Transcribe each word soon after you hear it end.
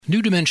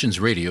New Dimensions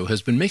Radio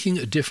has been making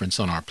a difference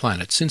on our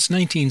planet since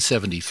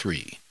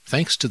 1973,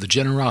 thanks to the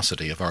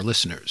generosity of our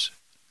listeners.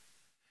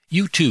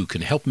 You too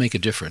can help make a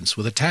difference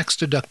with a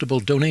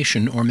tax-deductible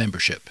donation or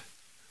membership.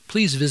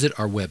 Please visit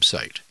our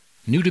website,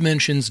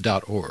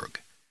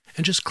 newdimensions.org,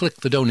 and just click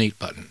the Donate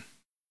button.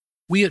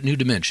 We at New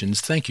Dimensions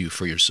thank you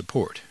for your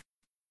support.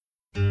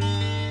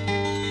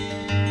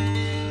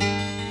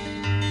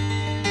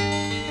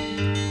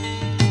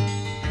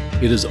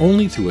 It is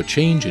only through a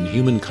change in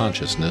human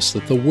consciousness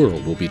that the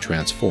world will be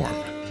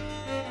transformed.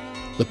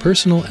 The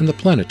personal and the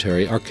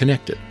planetary are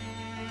connected.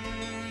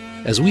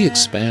 As we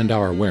expand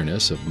our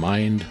awareness of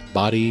mind,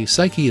 body,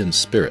 psyche, and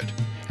spirit,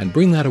 and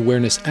bring that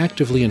awareness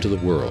actively into the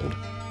world,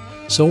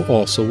 so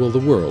also will the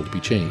world be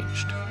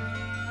changed.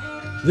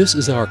 This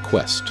is our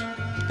quest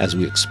as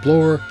we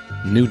explore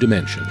new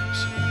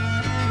dimensions.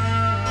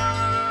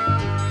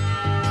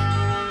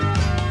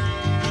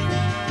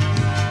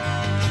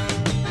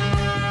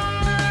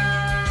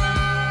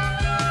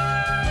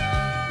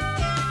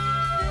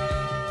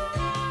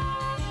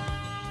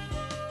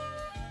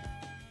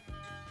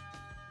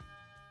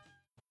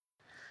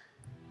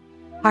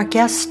 Our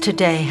guest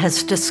today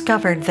has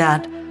discovered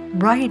that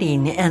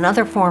writing and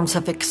other forms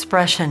of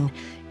expression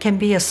can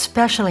be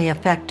especially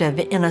effective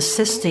in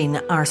assisting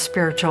our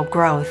spiritual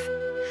growth.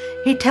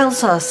 He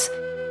tells us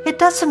it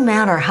doesn't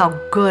matter how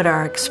good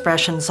our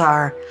expressions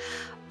are,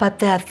 but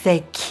that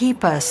they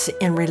keep us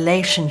in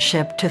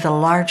relationship to the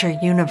larger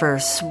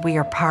universe we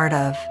are part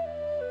of.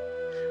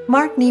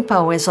 Mark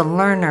Nepo is a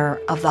learner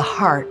of the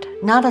heart,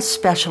 not a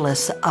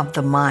specialist of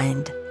the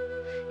mind.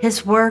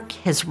 His work,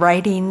 his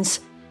writings,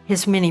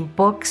 his many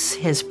books,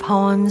 his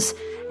poems,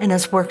 and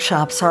his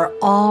workshops are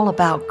all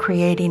about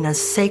creating a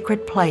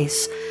sacred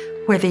place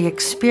where the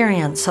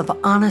experience of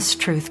honest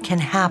truth can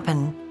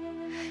happen.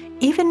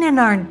 Even in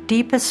our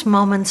deepest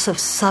moments of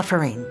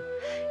suffering,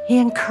 he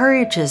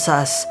encourages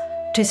us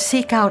to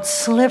seek out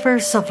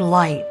slivers of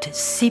light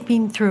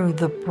seeping through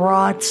the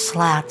broad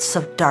slats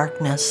of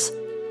darkness.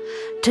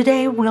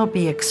 Today we'll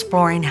be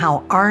exploring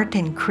how art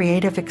and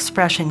creative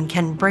expression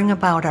can bring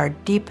about our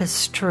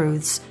deepest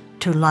truths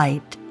to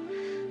light.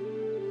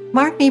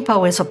 Mark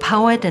Nepo is a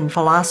poet and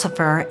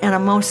philosopher and a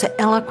most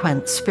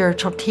eloquent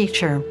spiritual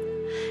teacher.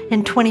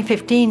 In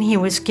 2015, he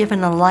was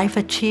given a Life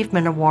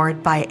Achievement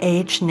Award by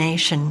Age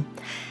Nation,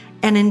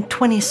 and in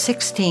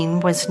 2016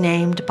 was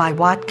named by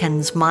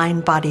Watkins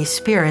Mind, Body,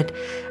 Spirit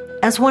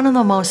as one of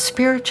the most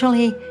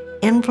spiritually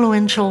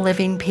influential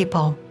living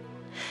people.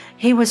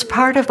 He was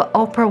part of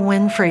Oprah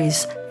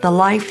Winfrey's The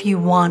Life You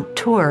Want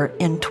tour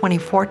in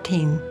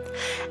 2014,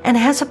 and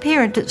has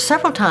appeared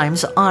several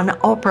times on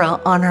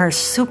Oprah on her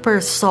Super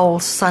Soul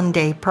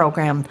Sunday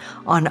program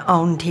on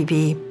OWN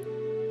TV.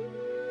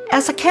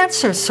 As a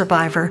cancer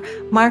survivor,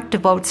 Mark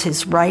devotes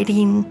his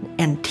writing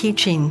and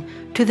teaching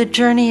to the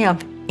journey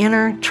of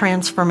inner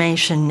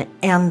transformation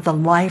and the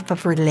life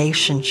of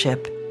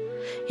relationship.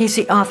 He's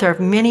the author of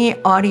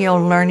many audio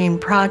learning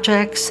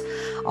projects,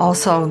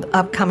 also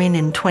upcoming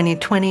in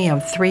 2020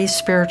 of 3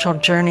 spiritual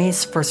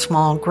journeys for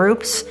small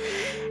groups.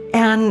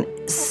 And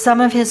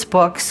some of his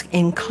books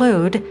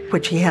include,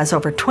 which he has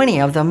over 20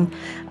 of them,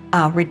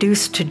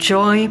 Reduced to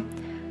Joy,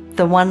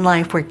 The One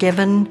Life We're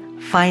Given,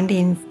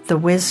 Finding the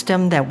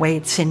Wisdom That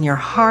Waits in Your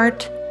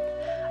Heart,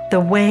 The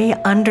Way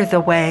Under the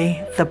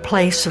Way, The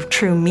Place of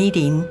True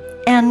Meeting,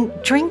 and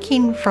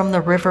Drinking from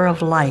the River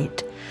of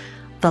Light,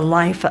 The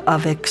Life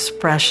of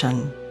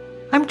Expression.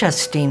 I'm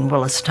Justine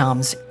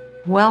Willis-Toms.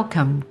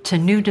 Welcome to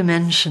New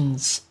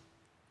Dimensions.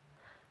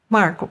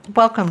 Mark,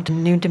 welcome to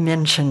New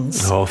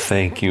Dimensions. Oh,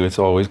 thank you. It's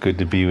always good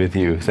to be with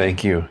you.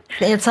 Thank you.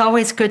 It's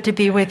always good to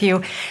be with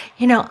you.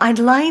 You know, I'd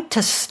like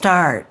to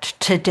start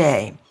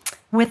today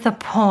with a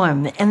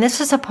poem, and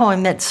this is a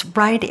poem that's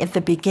right at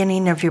the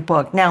beginning of your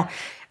book. Now,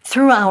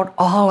 throughout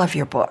all of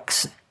your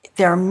books,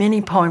 there are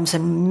many poems,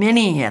 and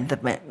many of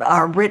them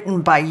are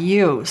written by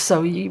you.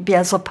 So you,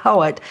 as a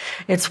poet,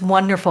 it's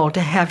wonderful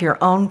to have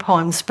your own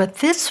poems. But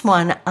this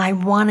one I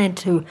wanted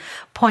to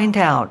point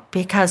out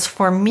because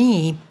for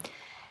me,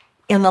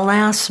 in the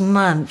last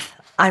month,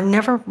 I've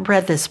never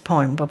read this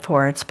poem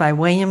before. It's by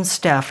William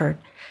Stafford,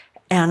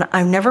 and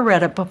I've never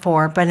read it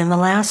before, but in the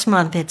last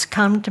month, it's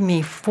come to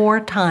me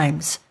 4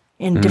 times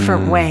in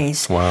different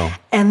ways. Wow.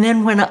 And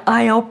then when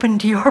I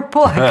opened your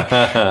book,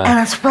 and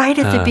it's right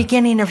at the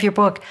beginning of your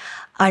book,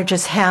 I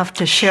just have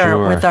to share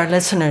it with our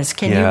listeners.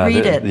 Can you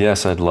read it?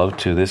 Yes, I'd love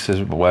to. This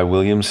is by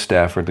William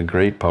Stafford, the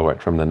great poet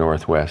from the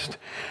Northwest,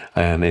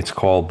 and it's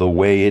called The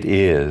Way It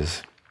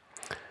Is.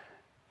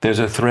 There's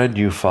a thread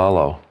you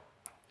follow.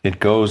 It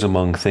goes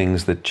among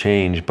things that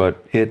change,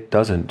 but it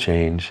doesn't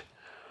change.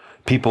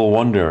 People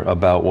wonder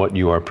about what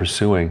you are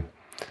pursuing.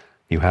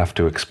 You have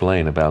to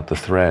explain about the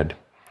thread.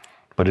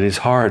 But it is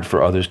hard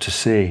for others to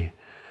see.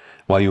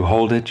 While you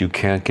hold it, you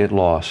can't get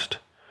lost.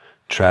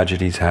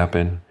 Tragedies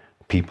happen,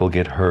 people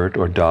get hurt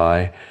or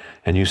die,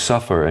 and you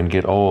suffer and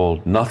get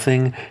old.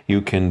 Nothing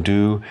you can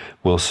do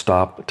will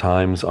stop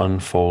time's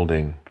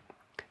unfolding.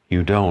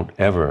 You don't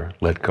ever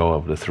let go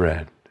of the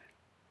thread.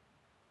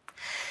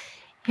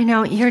 You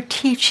know, your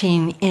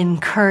teaching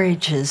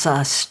encourages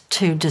us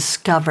to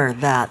discover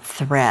that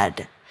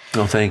thread.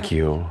 Oh, thank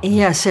you.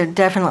 Yes, it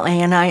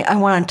definitely. And I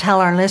want to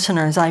tell our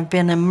listeners, I've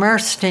been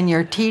immersed in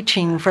your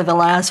teaching for the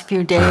last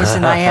few days,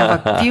 and I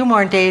have a few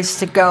more days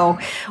to go,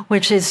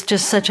 which is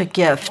just such a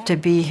gift to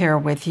be here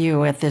with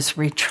you at this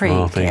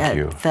retreat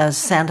at the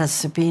Santa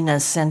Sabina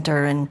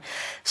Center in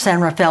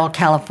San Rafael,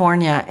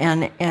 California.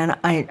 And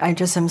I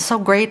just am so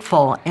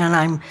grateful, and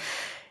I'm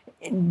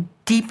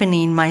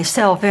deepening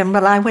myself.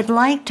 But I would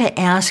like to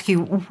ask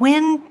you,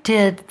 when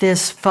did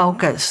this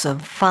focus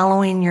of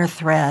following your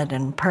thread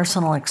and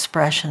personal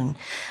expression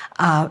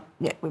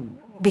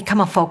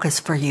become a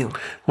focus for you?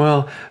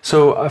 Well,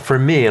 so for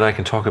me, and I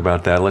can talk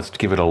about that, let's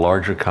give it a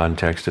larger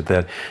context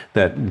that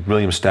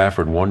William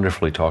Stafford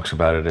wonderfully talks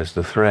about it as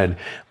the thread,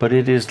 but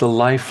it is the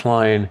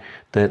lifeline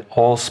that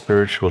all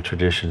spiritual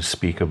traditions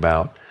speak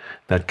about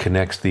that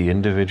connects the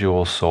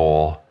individual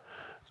soul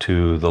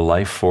to the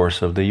life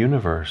force of the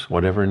universe,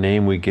 whatever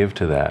name we give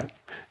to that.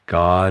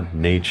 God,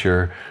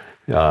 nature,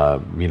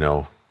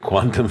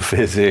 quantum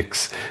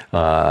physics,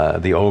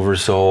 the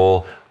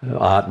oversoul,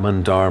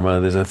 Atman, Dharma,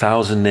 there's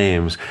 1,000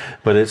 names.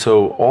 But it's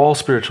so all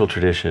spiritual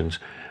traditions,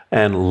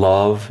 and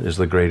love is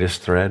the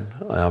greatest thread,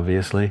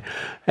 obviously.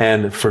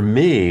 And for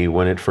me,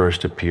 when it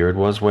first appeared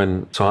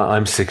so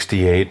I'm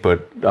 68,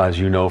 but as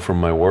you know from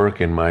my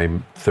work, in my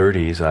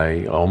 30s,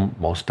 I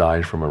almost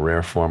died from a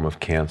rare form of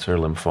cancer,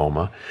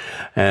 lymphoma.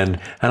 And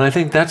I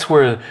think that's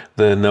where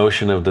the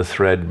notion of the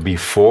thread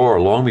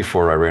long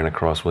before I ran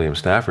across William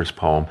Stafford's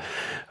poem,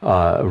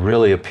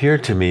 really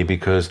appeared to me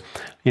because,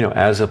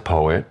 as a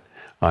poet,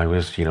 I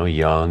was,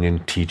 young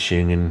and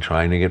teaching and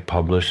trying to get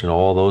published and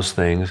all those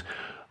things.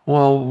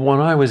 Well,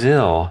 when I was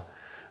ill,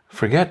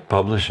 forget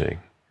publishing.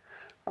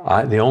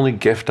 The only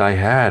gift I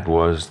had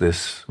was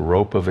this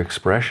rope of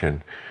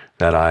expression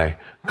that I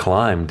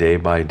climbed day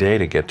by day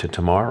to get to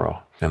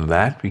tomorrow. And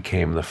that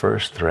became the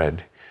first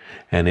thread.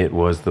 And it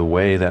was the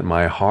way that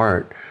my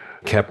heart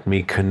kept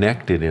me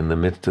connected in the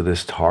midst of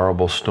this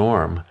horrible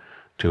storm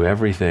to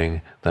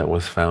everything that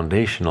was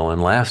foundational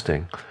and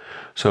lasting.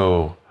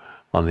 So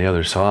on the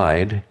other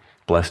side,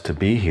 blessed to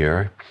be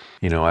here,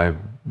 I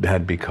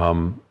had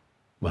become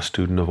a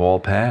student of all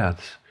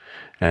paths.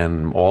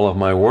 And all of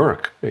my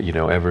work,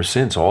 ever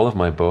since, all of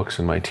my books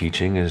and my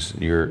teaching, as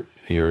you're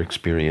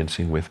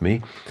experiencing with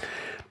me,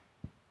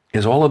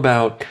 is all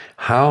about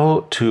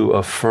how to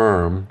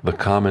affirm the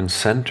common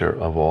center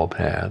of all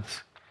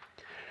paths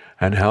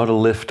and how to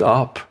lift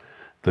up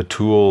the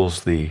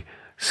tools, the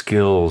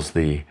skills,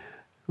 the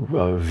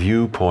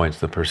viewpoints,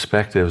 the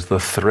perspectives, the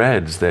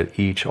threads that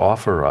each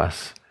offer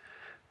us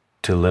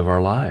to live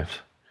our lives,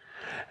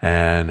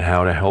 and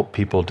how to help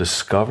people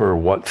discover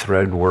what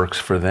thread works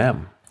for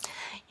them.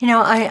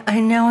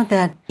 I know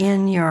that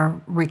in your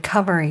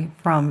recovery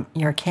from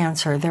your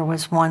cancer, there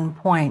was one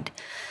point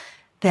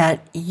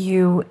that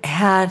you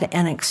had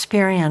an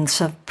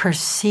experience of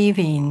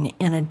perceiving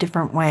in a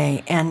different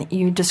way. And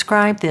you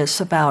described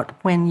this about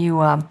when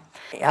you,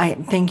 I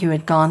think you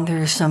had gone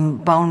through some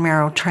bone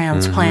marrow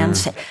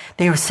transplants. Mm-hmm.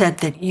 They said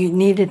that you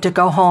needed to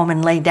go home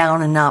and lay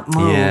down and not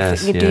move.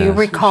 Yes, Do you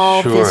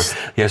recall this?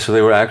 Sure. Yeah, so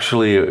they were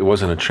actually, it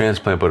wasn't a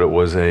transplant, but it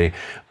was a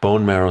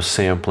bone marrow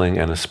sampling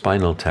and a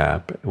spinal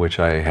tap, which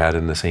I had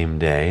in the same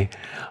day,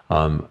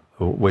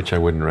 which I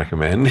wouldn't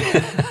recommend.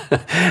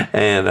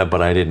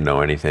 But I didn't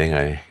know anything.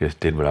 I just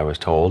did what I was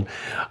told.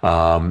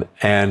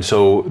 And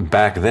so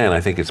back then,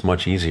 I think it's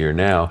much easier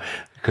now,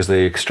 because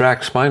they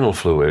extract spinal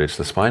fluid, it's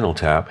the spinal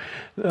tap,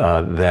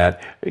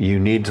 that you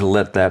need to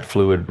let that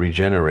fluid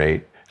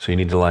regenerate. So you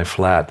need to lie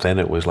flat. Then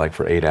it was like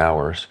for 8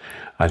 hours.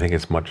 I think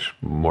it's much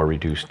more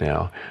reduced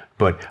now.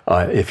 But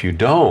if you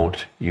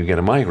don't, you get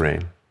a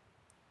migraine.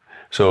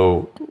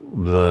 So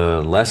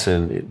the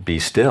lesson, be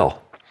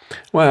still.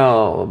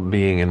 Well,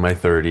 being in my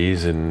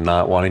 30s and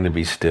not wanting to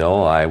be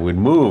still, I would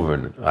move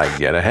and I'd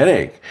get a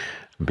headache.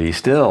 Be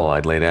still.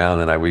 I'd lay down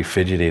and I'd be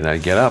fidgety and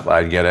I'd get up.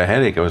 I'd get a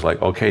headache. I was like,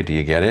 okay, do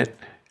you get it?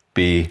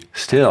 Be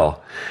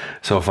still.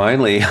 So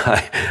finally,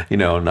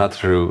 not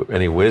through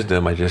any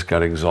wisdom, I just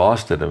got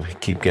exhausted of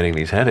keep getting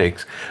these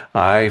headaches.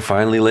 I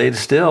finally laid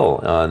still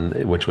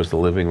which was the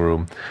living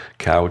room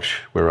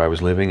couch where I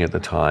was living at the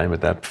time,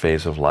 at that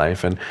phase of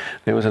life. And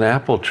there was an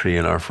apple tree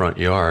in our front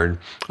yard,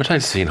 which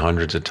I'd seen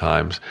hundreds of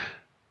times,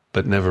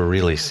 but never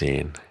really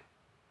seen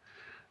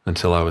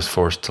until I was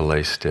forced to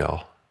lay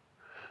still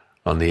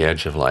on the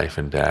edge of life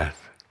and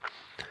death.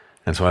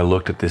 And so I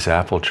looked at this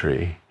apple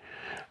tree,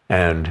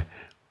 and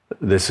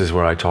this is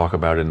where I talk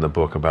about in the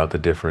book about the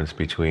difference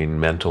between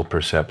mental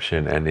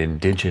perception and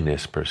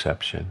indigenous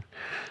perception.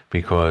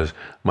 Because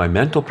my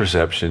mental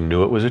perception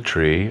knew it was a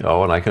tree,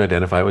 and I could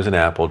identify it was an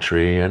apple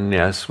tree, and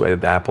yes,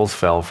 apples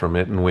fell from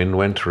it and wind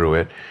went through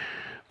it,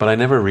 but I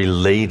never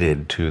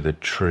related to the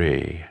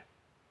tree.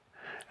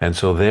 And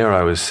so there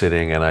I was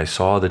sitting and I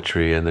saw the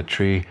tree, and the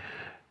tree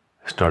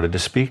started to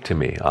speak to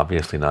me,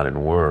 obviously not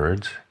in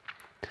words,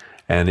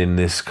 and in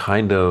this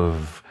kind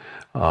of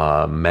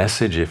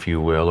message, if you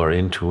will, or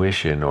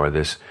intuition, or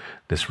this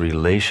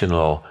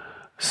relational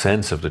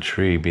sense of the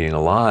tree being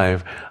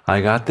alive,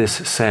 I got this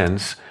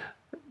sense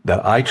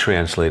that I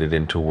translated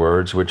into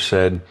words which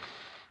said,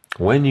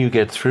 when you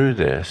get through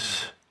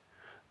this,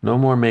 no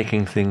more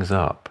making things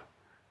up.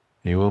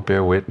 You will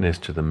bear witness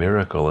to the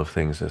miracle of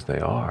things as they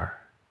are.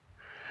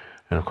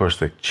 And of course,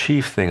 the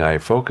chief thing I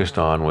focused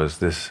on was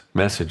this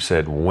message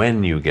said,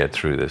 when you get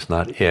through this,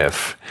 not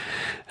if,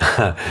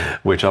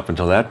 which up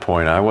until that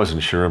point, I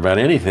wasn't sure about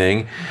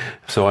anything.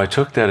 So I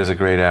took that as a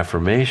great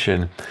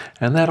affirmation.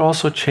 And that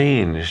also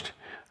changed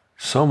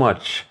so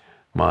much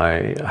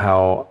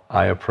how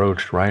I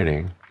approached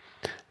writing,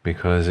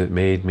 because it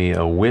made me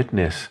a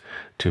witness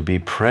to be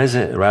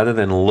present rather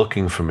than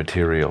looking for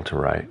material to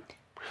write,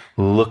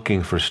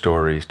 looking for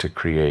stories to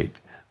create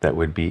that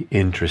would be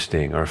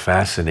interesting or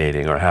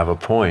fascinating or have a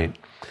point.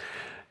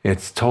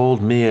 It's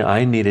told me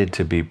I needed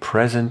to be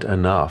present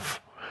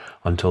enough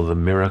until the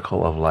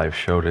miracle of life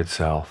showed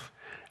itself,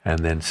 and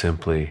then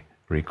simply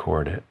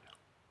record it.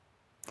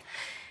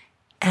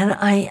 And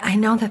I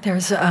know that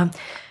there's,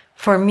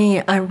 for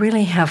me, I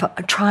really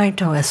have tried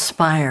to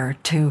aspire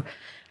to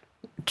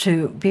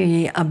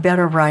be a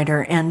better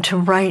writer and to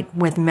write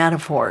with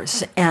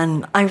metaphors.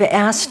 And I've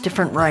asked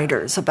different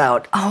writers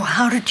about,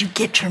 how did you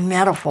get your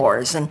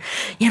metaphors? And,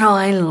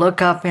 I look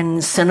up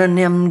in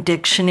synonym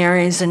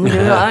dictionaries and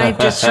I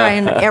just try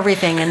and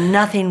everything and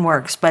nothing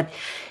works. But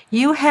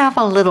you have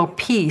a little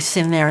piece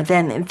in there.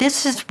 Then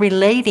this is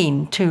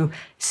relating to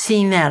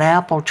seeing that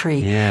apple tree.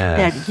 Yes.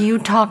 That you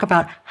talk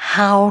about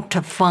how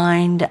to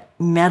find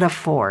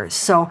metaphors.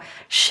 So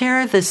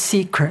share the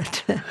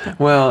secret.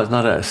 Well, it's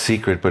not a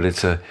secret, but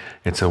it's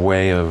a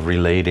way of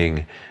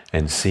relating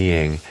and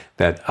seeing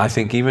that I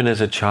think even as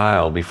a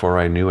child, before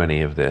I knew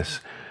any of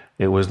this,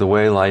 it was the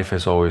way life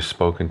has always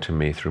spoken to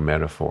me through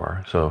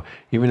metaphor. So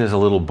even as a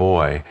little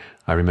boy,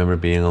 I remember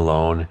being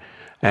alone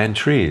and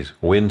trees,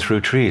 wind through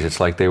trees. It's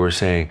like they were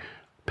saying,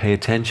 pay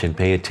attention,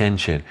 pay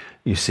attention.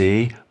 You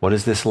see, what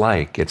is this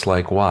like? It's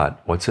like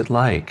what? What's it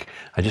like?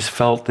 I just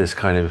felt this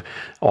kind of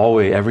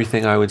always,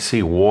 everything I would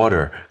see,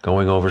 water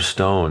going over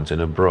stones in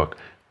a brook.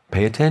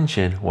 Pay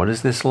attention. What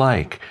is this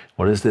like?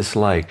 What is this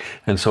like?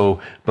 And so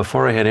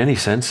before I had any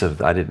sense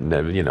of, I didn't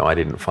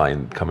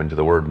come into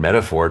the word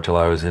metaphor till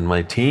I was in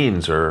my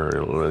teens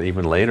or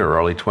even later,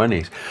 early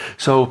 20s.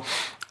 So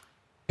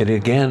it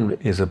again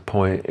is a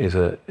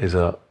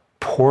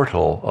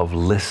portal of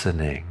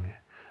listening,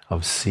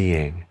 of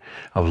seeing,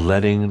 of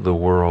letting the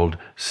world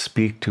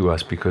speak to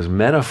us, because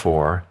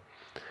metaphor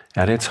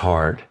at its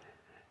heart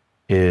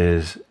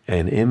is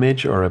an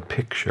image or a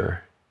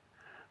picture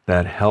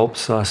that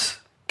helps us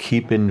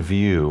keep in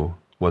view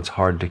what's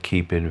hard to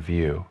keep in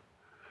view.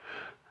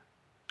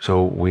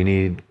 So we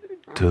need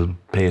to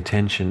pay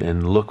attention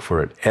and look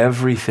for it.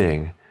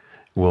 Everything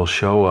will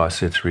show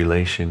us its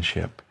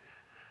relationship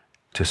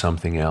to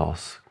something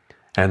else.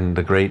 And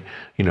the great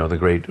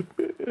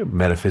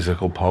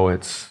metaphysical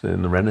poets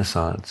in the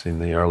Renaissance, in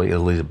the early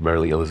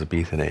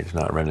Elizabethan age,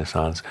 not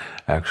Renaissance,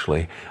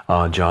 actually,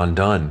 John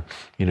Donne,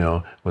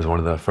 was one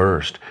of the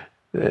first.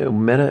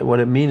 What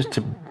it means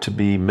to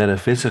be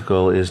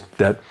metaphysical is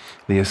that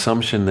the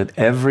assumption that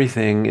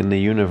everything in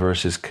the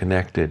universe is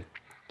connected.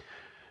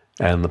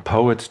 And the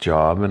poet's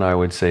job, and I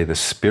would say the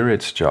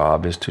spirit's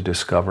job, is to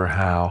discover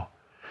how.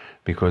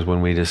 Because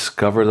when we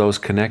discover those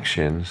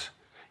connections,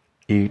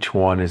 each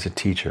one is a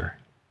teacher.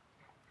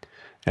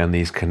 And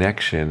these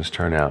connections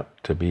turn out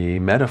to be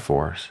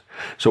metaphors.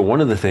 So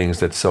one of the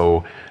things that's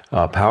so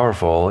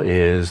powerful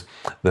is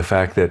the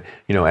fact that,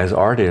 as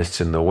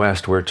artists in the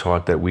West, we're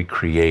taught that we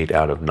create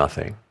out of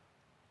nothing,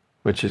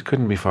 which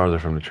couldn't be farther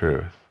from the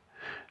truth.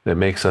 That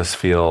makes us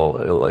feel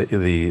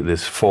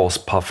this false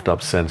puffed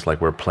up sense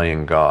like we're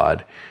playing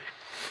God.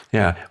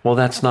 Yeah, well,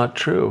 that's not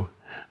true.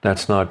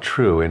 That's not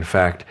true. In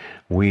fact,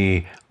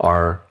 we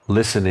are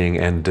listening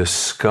and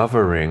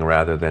discovering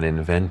rather than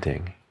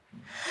inventing.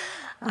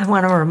 I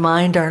want to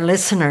remind our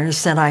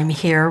listeners that I'm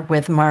here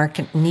with Mark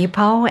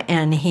Nepo,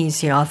 and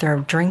he's the author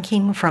of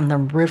Drinking from the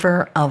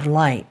River of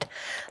Light,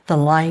 The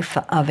Life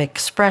of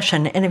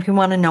Expression. And if you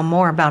want to know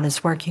more about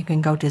his work, you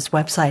can go to his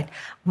website,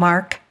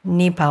 Mark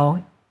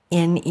Nepo,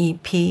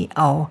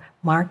 Nepo,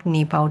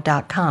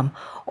 marknepo.com,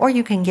 or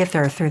you can get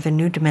there through the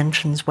New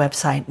Dimensions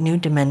website,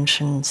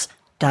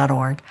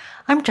 newdimensions.org.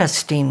 I'm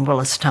Justine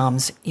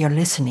Willis-Toms. You're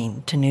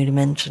listening to New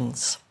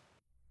Dimensions.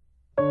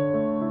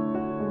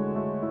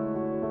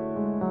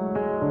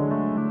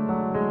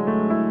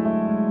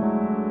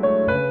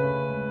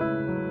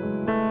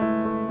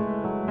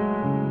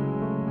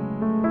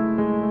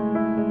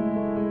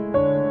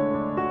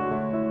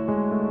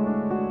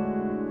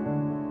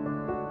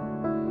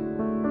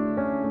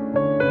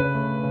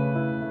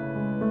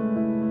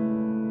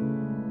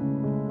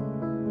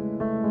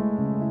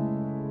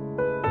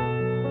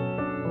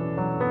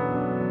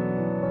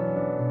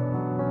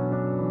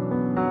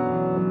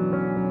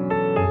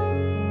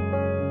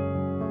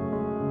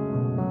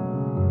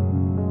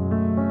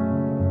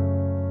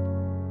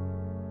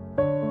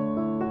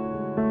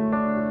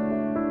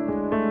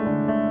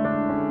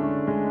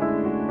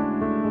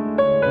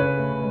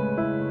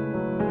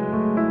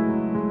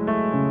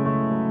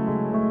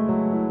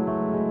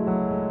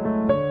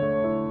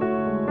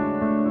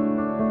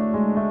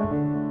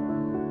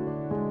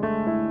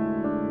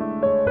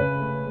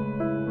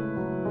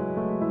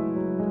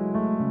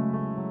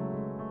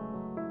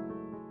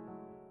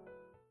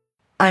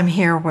 I'm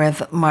here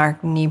with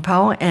Mark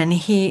Nepo, and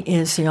he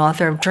is the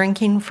author of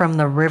Drinking from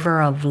the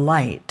River of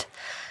Light,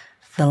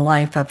 The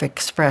Life of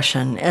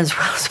Expression, as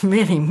well as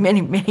many,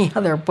 many, many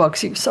other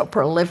books. You're so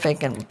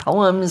prolific in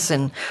poems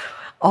and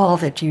all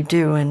that you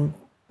do and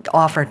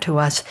offer to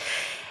us.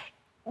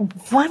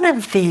 One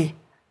of the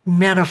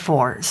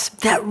metaphors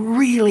that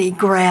really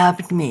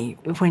grabbed me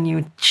when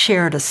you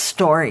shared a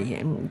story,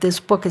 and this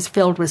book is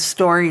filled with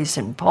stories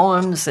and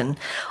poems and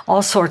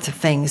all sorts of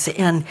things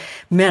and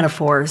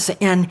metaphors,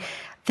 and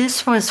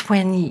this was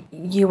when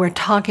you were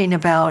talking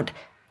about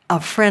a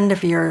friend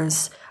of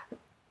yours,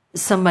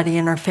 somebody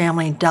in her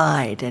family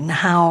died, and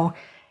how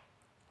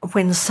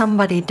when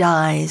somebody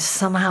dies,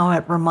 somehow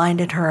it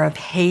reminded her of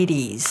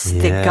Hades,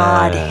 the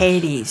god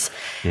Hades.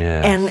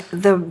 Yes.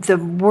 And the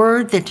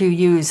word that you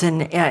use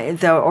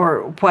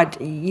or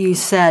what you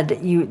said,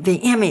 the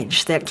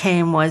image that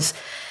came was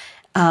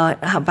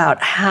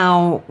about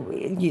how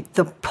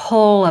the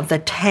pull of the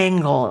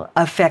tangle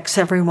affects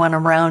everyone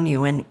around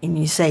you, and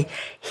you say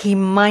he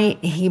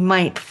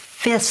might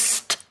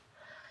fist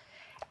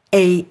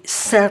a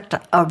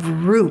set of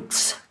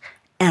roots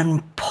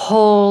and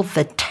pull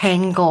the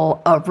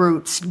tangle of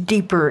roots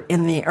deeper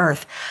in the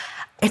earth.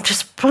 It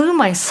just blew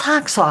my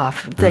socks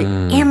off, the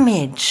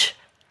image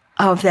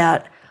of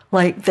that,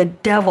 like the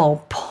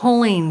devil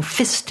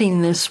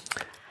fisting this.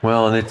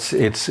 Well, and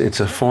it's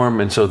a form,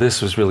 and so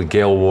this was really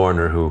Gail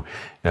Warner, who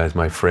is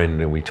my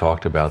friend, and we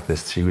talked about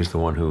this. She was the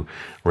one who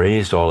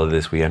raised all of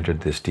this. We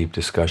entered this deep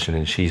discussion,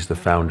 and she's the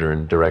founder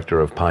and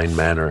director of Pine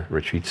Manor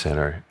Retreat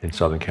Center in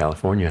Southern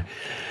California.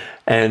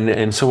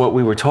 And so what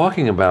we were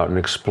talking about and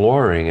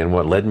exploring, and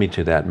what led me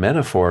to that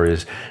metaphor,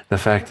 is the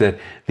fact that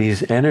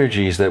these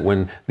energies, that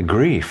when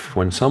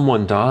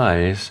someone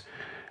dies,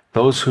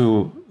 those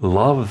who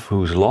love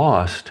who's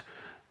lost,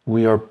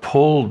 we are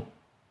pulled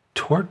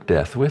toward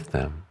death with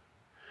them.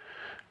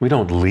 We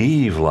don't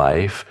leave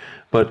life,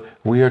 but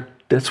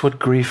that's what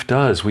grief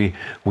does. We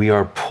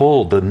are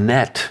pulled, the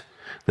net,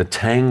 the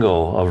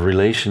tangle of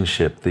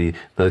relationship, the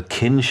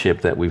kinship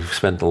that we've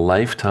spent a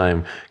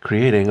lifetime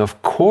creating. Of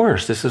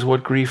course, this is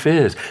what grief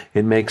is.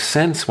 It makes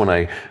sense when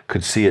I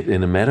could see it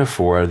in a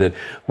metaphor that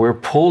we're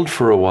pulled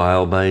for a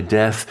while by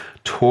death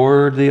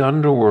toward the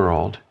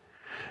underworld,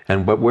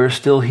 but we're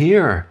still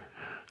here.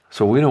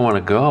 So we don't want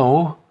to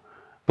go,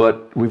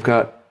 but we've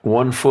got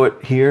one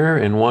foot here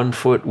and one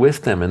foot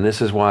with them. And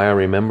this is why I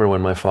remember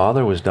when my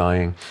father was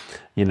dying,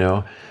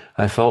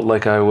 I felt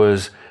like I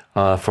was,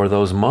 for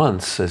those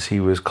months as he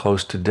was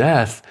close to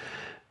death,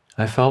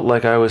 I felt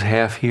like I was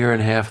half here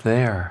and half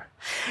there.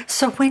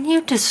 So when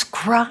you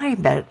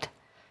describe it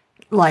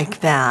like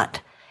that,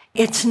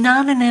 it's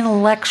not an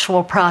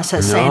intellectual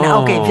process saying,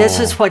 okay, this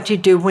is what you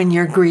do when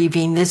you're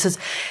grieving.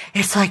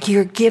 It's like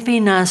you're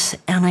giving us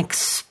an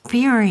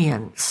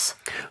experience.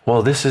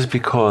 Well, this is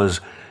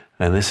because,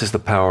 and this is the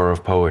power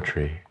of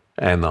poetry,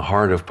 and the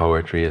heart of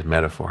poetry is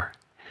metaphor.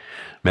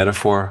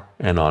 Metaphor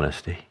and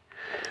honesty.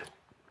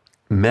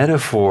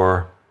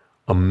 Metaphor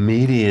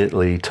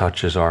immediately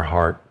touches our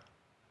heart.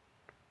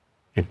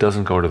 It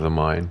doesn't go to the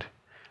mind.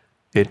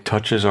 It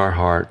touches our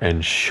heart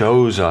and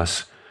shows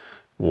us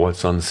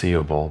what's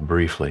unseeable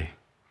briefly.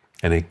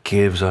 And it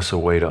gives us a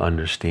way to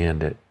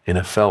understand it in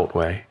a felt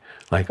way.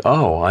 Like,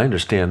 oh, I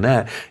understand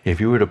that.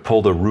 If you were to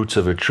pull the roots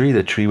of a tree,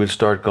 the tree would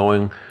start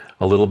going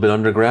a little bit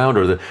underground,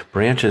 or the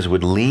branches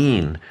would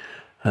lean.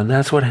 And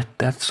that's what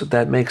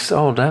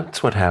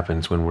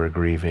happens when we're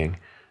grieving.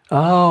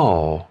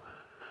 Oh.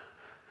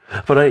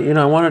 But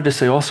I wanted to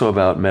say also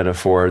about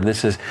metaphor, and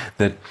this is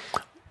that,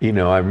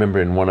 I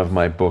remember in one of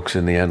my books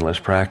in The Endless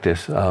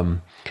Practice,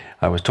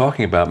 I was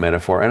talking about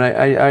metaphor, and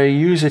I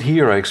use it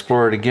here, I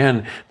explore it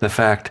again, the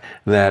fact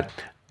that,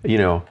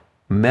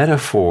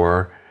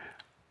 metaphor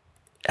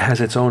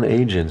has its own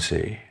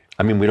agency.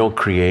 I mean, we don't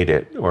create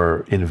it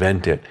or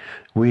invent it.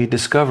 We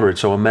discover it.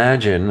 So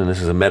imagine, and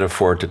this is a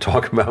metaphor to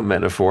talk about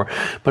metaphor,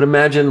 but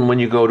imagine when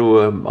you go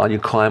you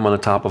climb on the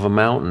top of a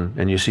mountain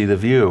and you see the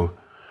view.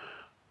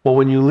 Well,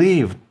 when you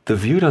leave, the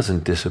view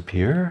doesn't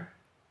disappear.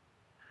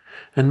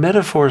 And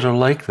metaphors are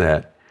like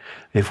that.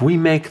 If we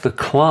make the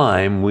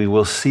climb, we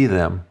will see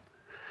them.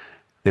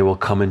 They will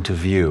come into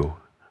view.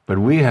 But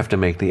we have to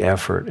make the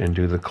effort and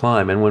do the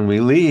climb. And when we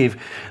leave,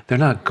 they're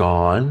not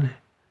gone.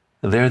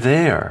 They're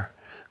there.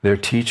 They're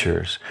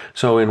teachers.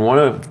 So in one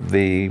of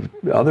the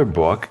other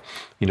book,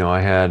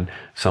 I had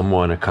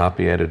someone, a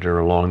copy editor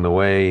along the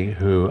way,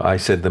 who I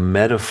said the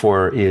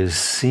metaphor is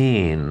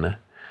seen.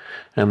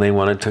 And they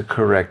wanted to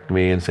correct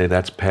me and say,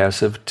 that's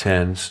passive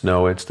tense.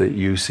 No, it's that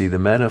you see the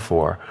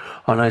metaphor.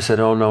 And I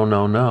said, oh, no.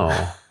 No.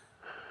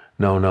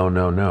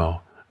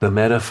 The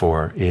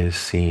metaphor is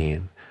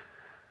seen.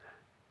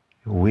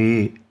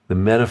 The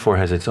metaphor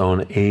has its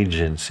own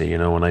agency.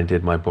 When I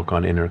did my book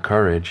on inner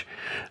courage,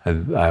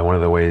 one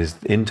of the ways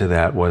into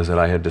that was that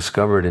I had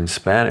discovered in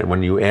Spanish,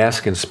 when you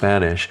ask in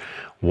Spanish,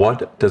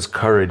 what does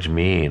courage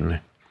mean?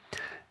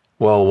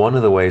 Well, one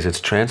of the ways it's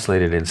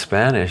translated in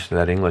Spanish,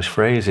 that English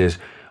phrase, is,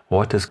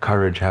 what does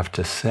courage have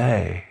to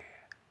say?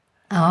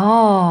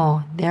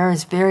 Oh, there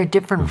is very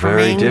different from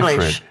English. Very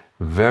different.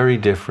 Very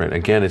different.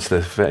 Again,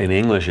 in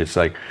English, it's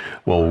like,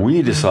 well,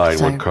 we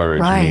decide what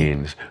courage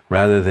means,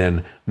 rather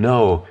than,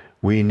 no,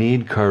 we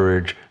need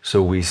courage,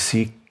 so we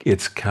seek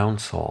its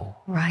counsel.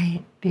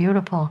 Right.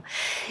 Beautiful.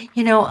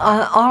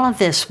 All of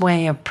this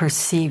way of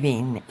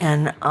perceiving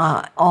and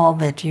all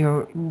that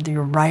you're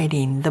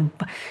writing,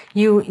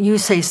 you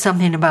say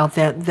something about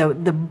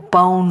the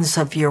bones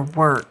of your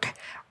work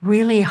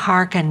really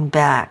harken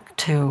back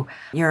to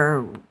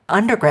your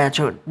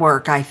undergraduate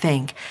work, I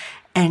think.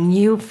 And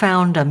you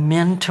found a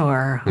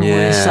mentor who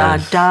is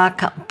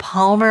Doc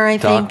Palmer, I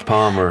think. Doc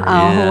Palmer,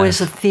 who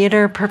is a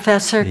theater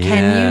professor. Yes.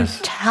 Can you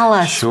tell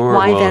us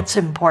why that's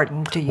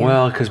important to you?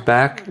 Well, because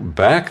back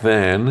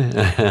then,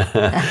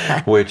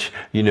 which,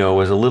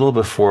 was a little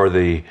before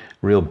the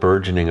real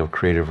burgeoning of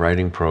creative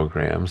writing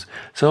programs.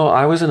 So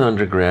I was an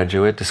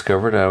undergraduate,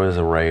 discovered I was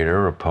a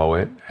writer, a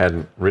poet,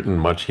 hadn't written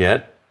much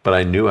yet, but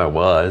I knew I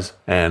was,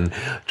 and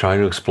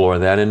trying to explore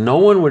that. And no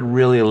one would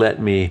really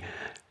let me,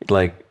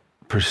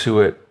 pursue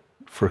it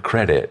for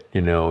credit,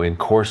 in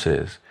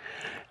courses.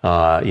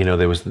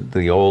 There was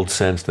the old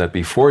sense that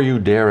before you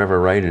dare ever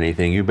write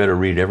anything, you better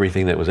read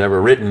everything that was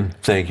ever written.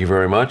 Thank you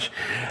very much.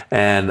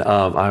 And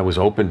I was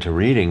open to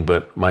reading,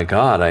 but my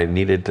God, I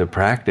needed to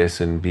practice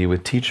and be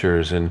with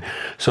teachers. And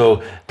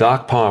so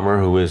Doc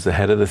Palmer, who was the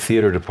head of the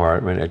theater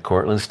department at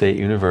Cortland State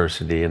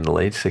University in the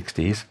late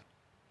 60s,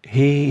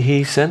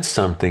 he sensed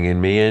something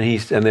in me,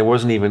 and there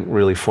wasn't even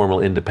really formal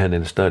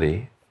independent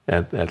study.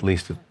 At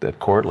least at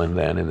Cortland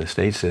then, in the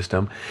state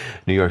system,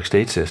 New York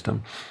state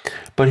system.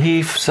 But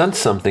he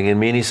sensed something in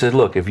me, and he said,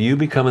 look, if you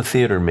become a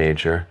theater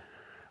major,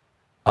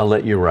 I'll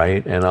let you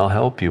write and I'll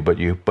help you. But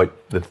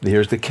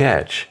here's the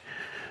catch.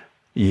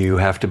 You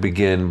have to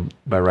begin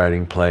by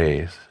writing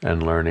plays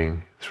and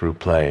learning through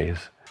plays,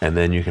 and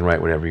then you can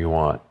write whatever you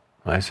want.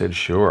 I said,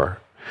 sure.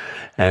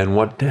 And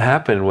what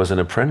happened was an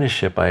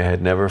apprenticeship I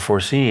had never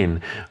foreseen,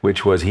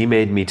 which was he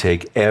made me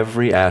take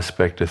every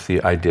aspect of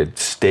theater. I did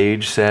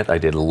stage set, I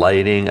did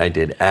lighting, I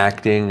did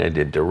acting, I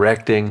did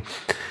directing.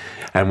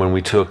 And when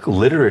we took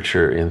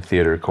literature in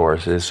theater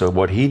courses, so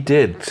what he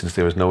did, since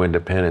there was no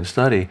independent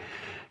study,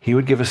 he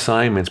would give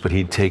assignments, but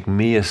he'd take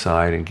me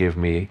aside and give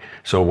me,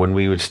 so when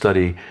we would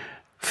study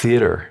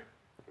theater,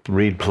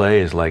 read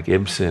plays like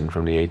Ibsen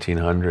from the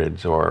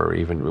 1800s, or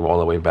even all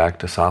the way back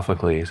to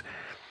Sophocles,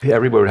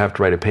 everybody would have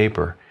to write a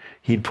paper.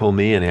 He'd pull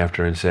me in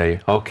after and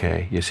say,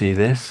 okay, you see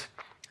this?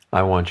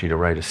 I want you to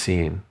write a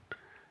scene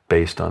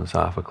based on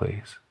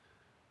Sophocles.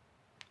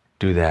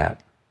 Do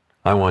that.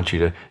 I want you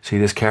to see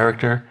this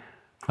character?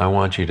 I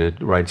want you to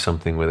write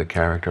something with a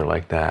character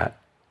like that.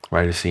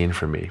 Write a scene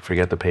for me.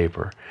 Forget the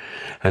paper.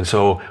 And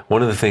so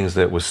one of the things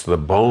that was the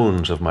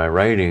bones of my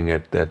writing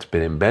that's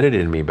been embedded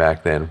in me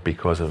back then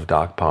because of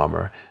Doc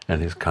Palmer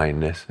and his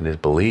kindness and his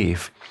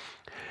belief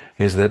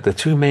is that the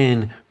two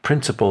main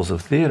principles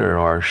of theater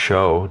are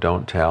show,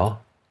 don't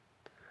tell.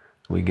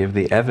 We give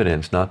the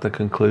evidence, not the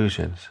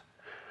conclusions.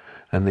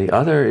 And the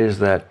other is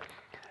that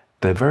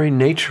the very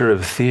nature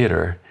of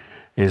theater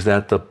is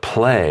that the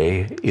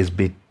play is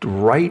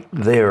right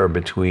there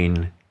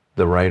between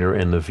the writer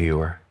and the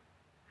viewer.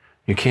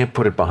 You can't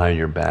put it behind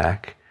your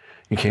back.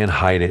 You can't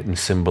hide it in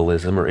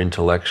symbolism or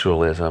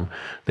intellectualism.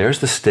 There's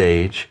the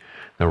stage.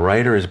 The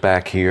writer is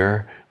back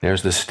here.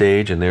 There's the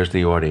stage and there's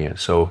the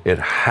audience. So it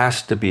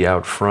has to be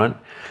out front,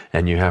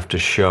 and you have to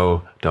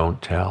show,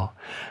 don't tell.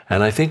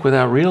 And I think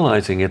without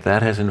realizing it,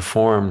 that has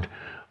informed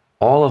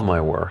all of my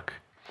work.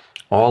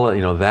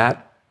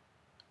 That,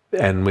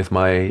 and with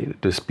my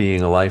just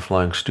being a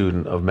lifelong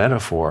student of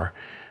metaphor,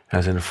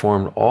 has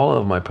informed all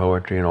of my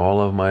poetry and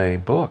all of my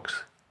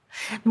books.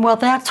 Well,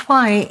 that's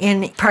why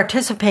in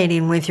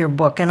participating with your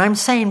book, and I'm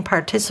saying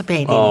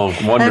participating. Oh,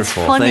 wonderful. That's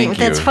funny. Thank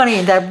you. That's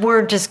funny. That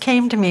word just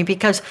came to me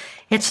because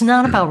it's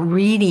not about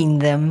reading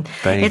them.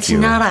 Thank you.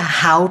 Not a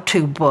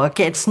how-to book.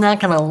 It's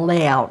not going to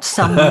lay out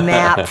some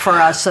map for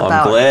us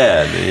about. I'm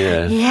glad,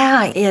 yes.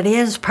 Yeah, it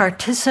is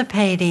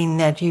participating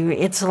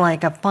it's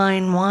like a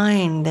fine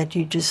wine that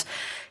you just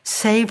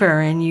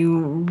savor, and you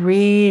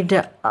read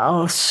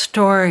a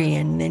story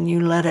and then you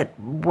let it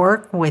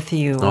work with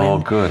you. Oh,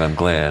 good. I'm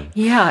glad.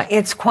 Yeah,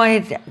 it's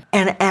quite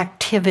an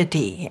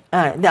activity,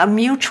 a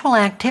mutual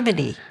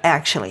activity,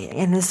 actually.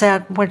 And is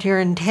that what you're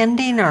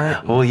intending?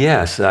 Or? Well,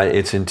 yes.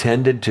 It's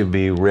intended to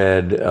be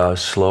read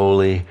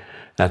slowly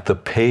at the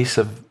pace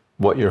of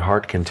what your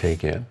heart can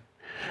take in.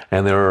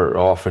 And there are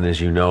often,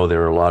 as you know,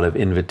 there are a lot of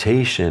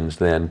invitations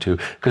then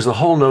because the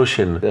whole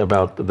notion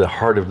about the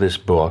heart of this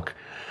book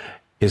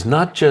is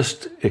not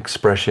just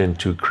expression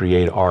to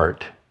create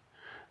art,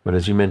 but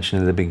as you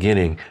mentioned in the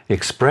beginning,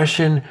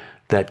 expression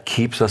that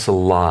keeps us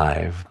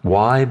alive.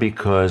 Why?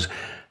 Because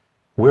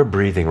we're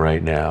breathing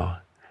right now.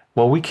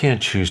 Well, we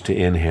can't choose to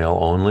inhale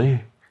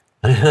only.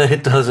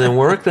 It doesn't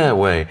work that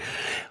way.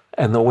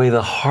 And the way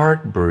the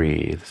heart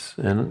breathes,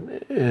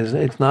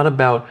 it's not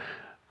about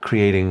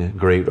creating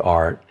great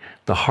art.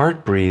 The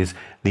heart breathes.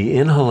 The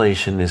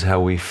inhalation is how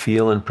we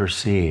feel and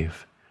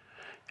perceive.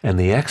 And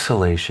the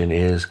exhalation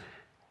is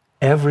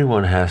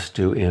everyone has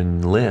to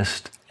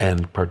enlist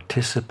and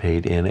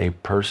participate in a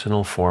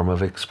personal form of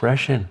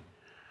expression.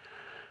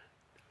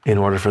 in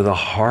order for the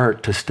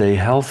heart to stay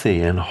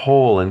healthy and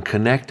whole and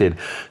connected.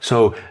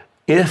 So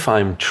if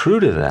I'm true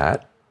to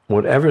that,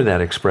 whatever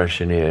that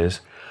expression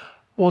is,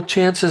 well,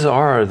 chances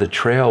are the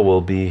trail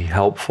will be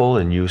helpful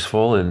and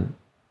useful and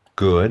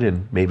good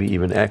and maybe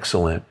even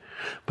excellent.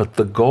 But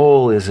the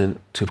goal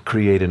isn't to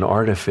create an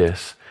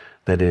artifice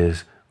that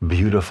is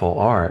beautiful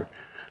art.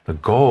 The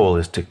goal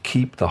is to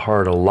keep the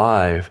heart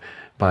alive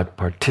by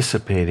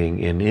participating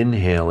in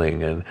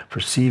inhaling and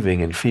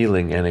perceiving and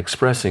feeling and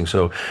expressing.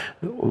 So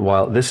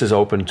while this is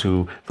open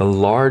to the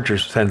larger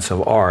sense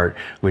of art,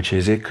 which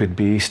is it could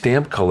be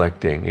stamp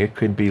collecting, it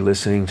could be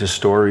listening to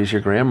stories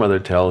your grandmother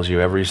tells you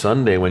every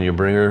Sunday when you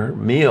bring her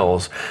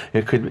meals,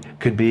 it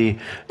could be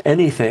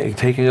anything,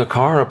 taking a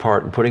car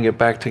apart and putting it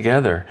back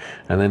together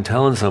and then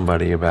telling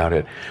somebody about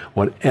it.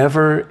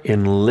 Whatever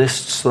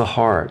enlists the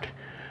heart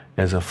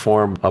as a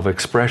form of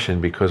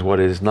expression, because what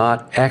is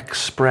not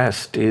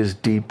expressed is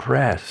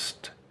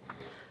depressed.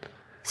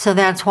 So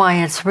that's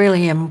why it's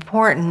really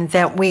important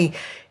that we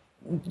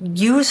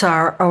use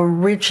our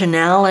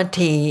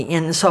originality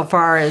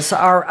insofar as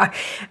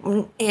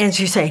as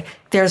you say,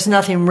 there's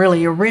nothing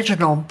really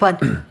original,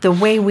 but the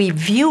way we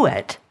view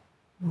it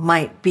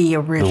might be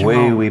original. The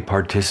way we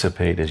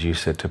participate, as you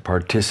said, to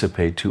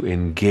participate, to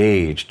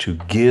engage, to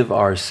give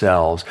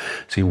ourselves.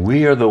 See,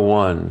 we are the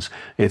ones.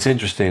 It's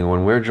interesting,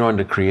 when we're drawn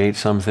to create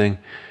something,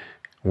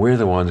 we're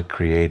the ones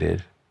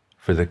created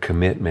for the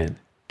commitment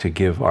to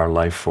give our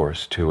life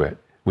force to it.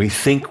 We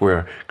think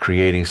we're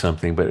creating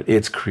something, but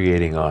it's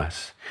creating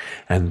us.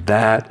 And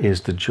that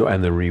is the joy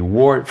and the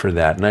reward for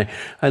that. And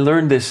I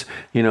learned this,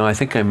 I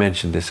think I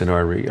mentioned this in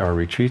our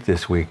retreat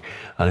this week.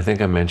 And I think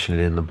I mentioned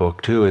it in the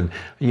book too. And,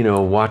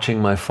 watching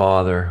my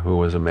father, who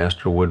was a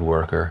master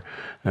woodworker,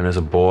 and as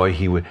a boy,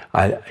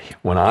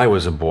 when I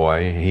was a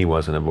boy, he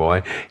wasn't a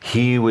boy,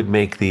 he would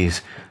make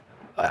these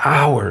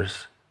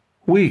hours,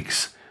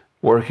 weeks,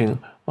 working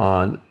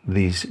on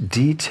these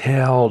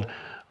detailed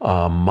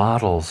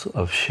models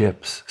of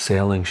ships,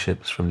 sailing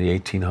ships from the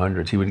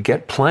 1800s. He would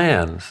get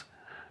plans,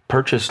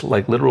 purchase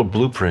like literal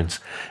blueprints,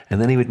 and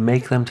then he would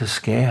make them to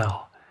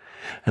scale.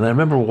 And I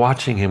remember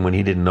watching him when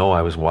he didn't know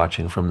I was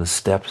watching from the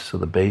steps of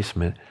the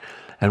basement.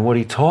 And what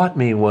he taught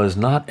me was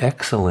not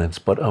excellence,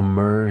 but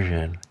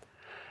immersion.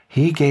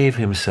 He gave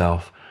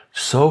himself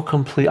so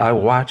complete. I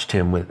watched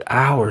him with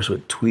hours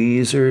with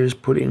tweezers,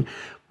 putting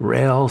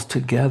rails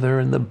together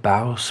in the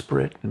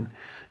bowsprit and,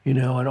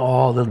 and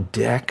all the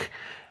deck.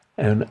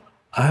 And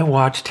I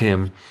watched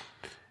him,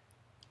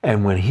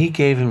 and when he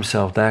gave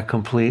himself that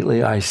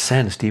completely, I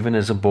sensed, even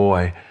as a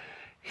boy,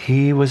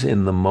 he was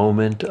in the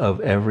moment of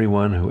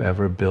everyone who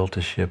ever built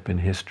a ship in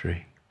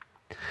history.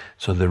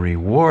 So the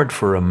reward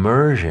for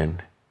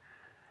immersion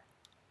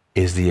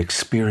is the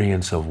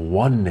experience of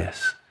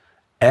oneness.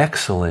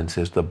 Excellence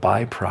is the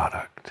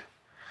byproduct.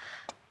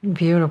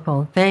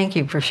 Beautiful. Thank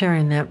you for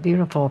sharing that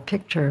beautiful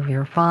picture of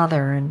your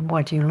father and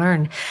what you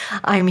learned.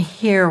 I'm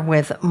here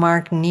with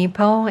Mark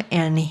Nepo,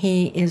 and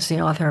he is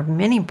the author of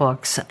many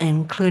books,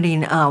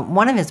 including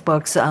one of his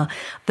books,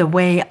 The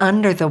Way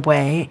Under the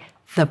Way,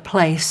 The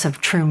Place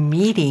of True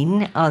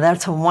Meeting. Oh,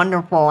 that's a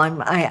wonderful.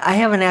 I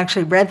haven't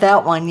actually read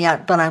that one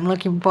yet, but I'm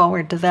looking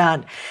forward to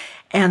that.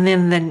 And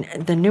then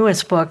the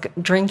newest book,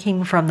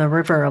 Drinking from the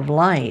River of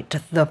Light,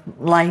 The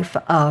Life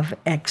of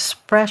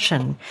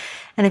Expression.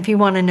 And if you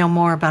want to know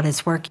more about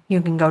his work,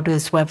 you can go to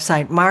his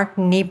website,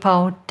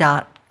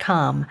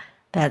 marknepo.com.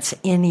 That's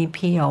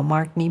N-E-P-O,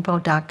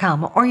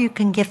 marknepo.com. Or you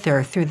can get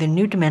there through the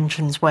New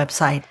Dimensions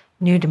website,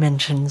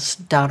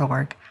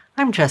 newdimensions.org.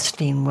 I'm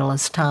Justine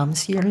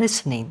Willis-Toms. You're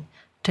listening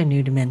to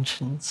New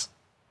Dimensions.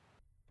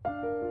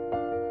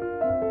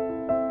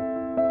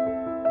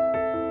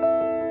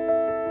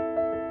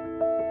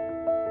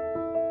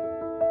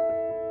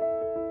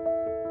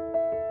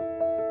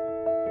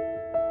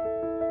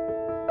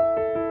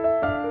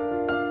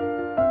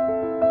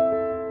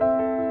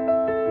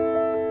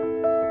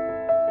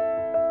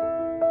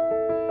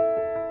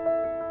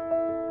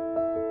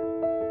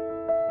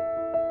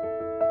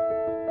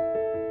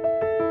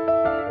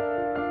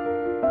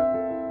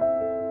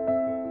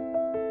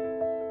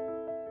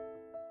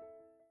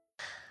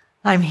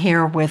 I'm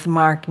here with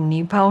Mark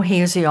Nepo.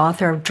 He is the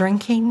author of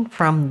Drinking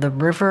from the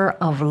River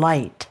of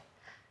Light,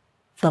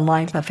 The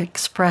Life of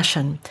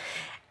Expression.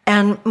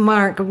 And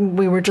Mark,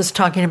 we were just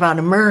talking about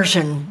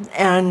immersion,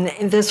 and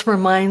this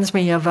reminds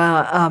me of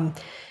a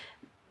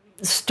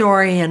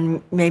story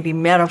and maybe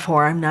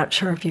metaphor. I'm not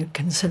sure if you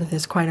consider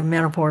this quite a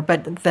metaphor,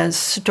 but the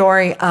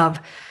story of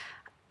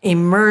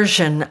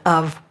immersion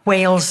of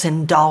whales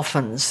and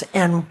dolphins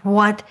and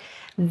what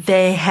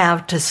they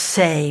have to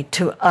say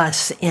to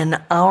us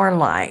in our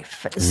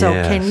life. So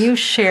yes. Can you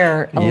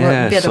share a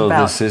little bit so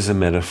about... this is a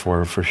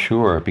metaphor for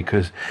sure,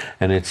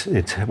 and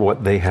it's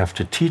what they have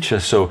to teach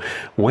us. So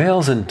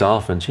whales and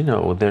dolphins,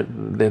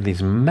 they're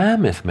these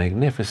mammoth,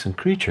 magnificent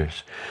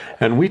creatures.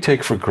 And we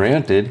take for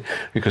granted,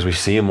 because we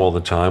see them all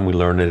the time, we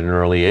learn at an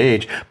early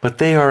age, but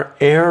they are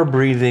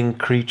air-breathing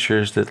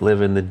creatures that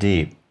live in the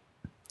deep.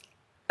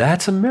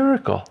 That's a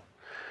miracle.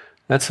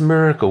 That's a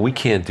miracle. We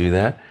can't do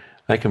that.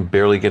 I can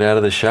barely get out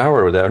of the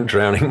shower without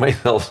drowning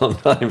myself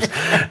sometimes.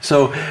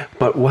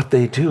 But what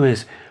they do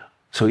is,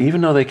 so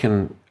even though they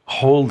can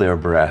hold their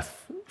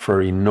breath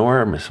for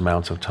enormous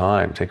amounts of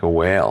time, take a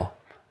whale,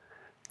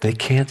 they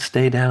can't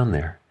stay down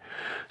there.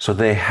 So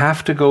they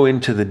have to go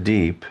into the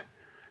deep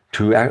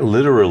to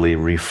literally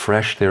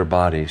refresh their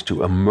bodies,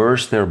 to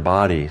immerse their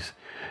bodies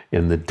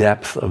in the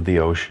depth of the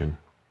ocean.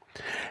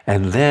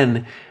 And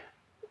then,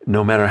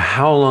 no matter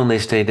how long they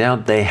stay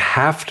down, they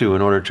have to,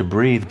 in order to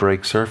breathe,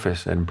 break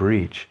surface and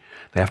breach.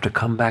 They have to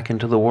come back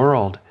into the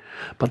world,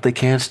 but they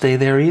can't stay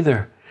there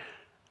either.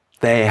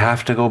 They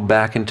have to go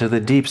back into the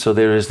deep. So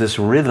there is this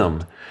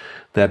rhythm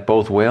that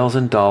both whales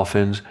and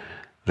dolphins,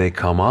 they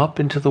come up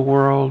into the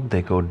world,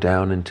 they go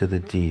down into the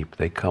deep.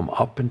 They come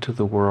up into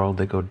the world,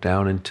 they go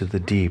down into the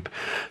deep.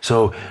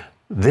 So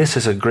this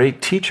is a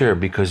great teacher,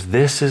 because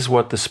this is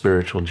what the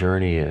spiritual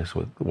journey is,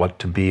 what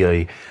to be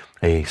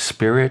a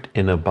spirit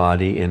in a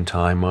body in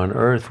time on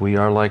earth. We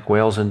are like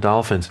whales and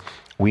dolphins.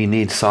 We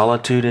need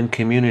solitude and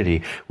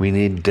community. We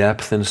need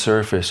depth and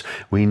surface.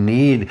 We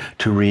need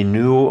to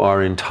renew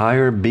our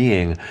entire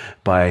being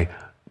by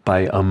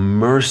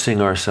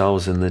immersing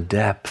ourselves in the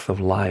depth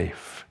of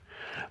life.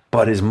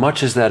 But as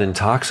much as that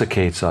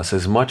intoxicates us,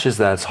 as much as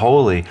that's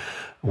holy,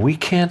 we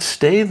can't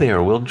stay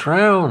there. We'll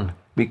drown,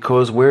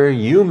 because we're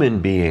human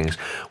beings.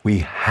 We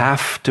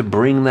have to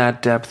bring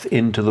that depth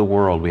into the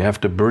world. We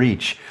have to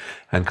breach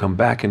and come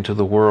back into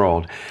the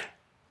world.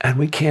 And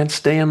we can't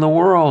stay in the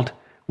world.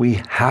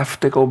 We have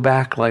to go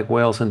back like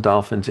whales and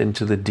dolphins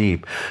into the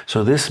deep.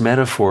 So this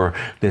metaphor,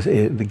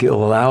 it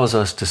allows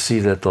us to see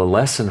that the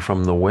lesson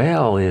from the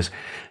whale is,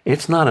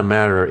 it's not a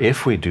matter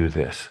if we do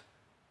this,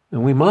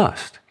 and we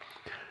must.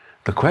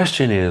 The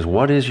question is,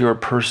 what is your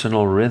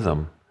personal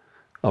rhythm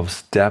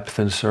of depth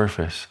and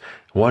surface?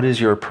 What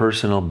is your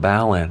personal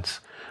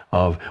balance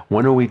of,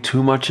 when are we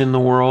too much in the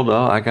world?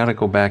 Oh, I got to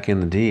go back in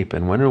the deep.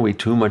 And when are we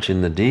too much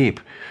in the deep?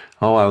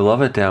 Oh, I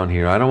love it down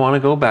here. I don't want to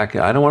go back.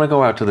 I don't want to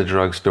go out to the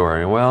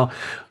drugstore. Well,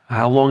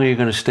 how long are you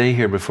going to stay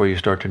here before you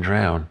start to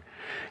drown?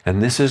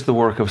 And this is the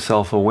work of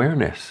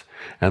self-awareness.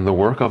 And the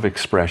work of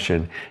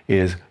expression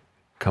is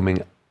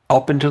coming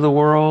up into the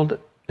world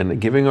and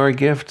giving our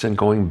gifts, and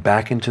going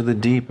back into the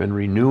deep and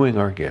renewing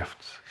our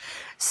gifts.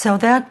 So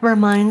that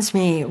reminds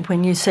me,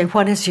 when you say,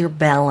 what is your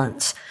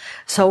balance?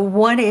 So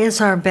what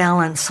is our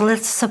balance?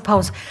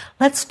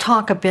 Let's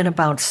talk a bit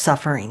about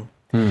suffering.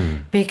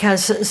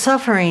 Because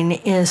suffering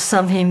is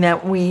something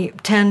that we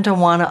tend to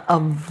want to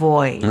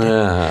avoid.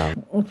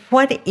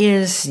 What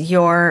is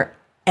your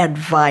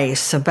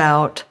advice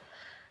about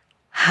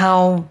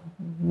how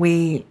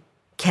we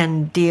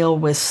can deal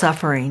with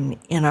suffering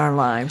in our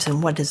lives,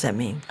 and what does that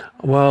mean?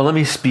 Well, let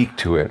me speak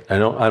to it. I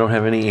don't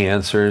have any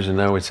answers,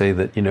 and I would say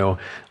that,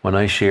 when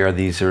I share,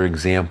 these are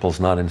examples,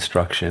 not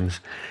instructions.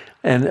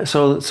 And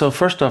so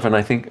first off, and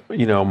I think,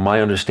 my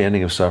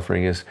understanding of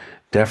suffering is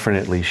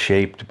definitely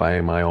shaped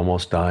by my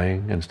almost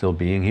dying and still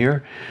being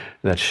here.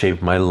 That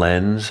shaped my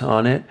lens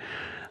on it.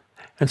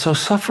 And so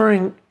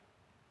suffering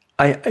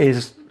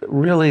is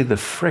really the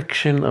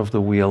friction of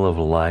the wheel of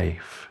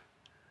life.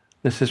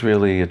 This is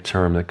really a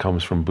term that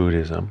comes from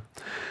Buddhism.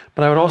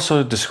 But I would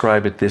also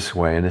describe it this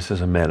way, and this is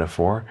a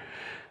metaphor.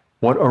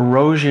 What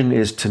erosion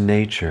is to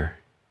nature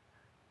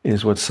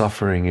is what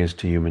suffering is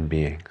to human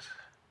beings.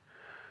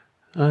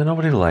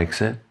 Nobody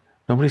likes it.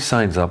 Nobody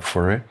signs up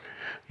for it.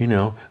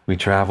 We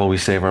travel, we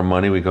save our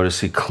money, we go to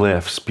see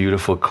cliffs,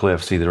 beautiful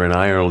cliffs, either in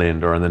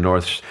Ireland or in the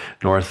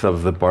north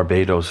of the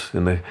Barbados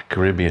in the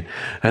Caribbean.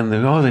 And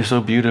they're so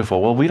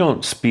beautiful. Well, we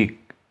don't speak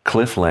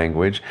cliff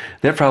language.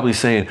 They're probably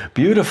saying,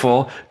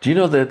 beautiful, do you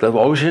know that the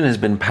ocean has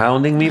been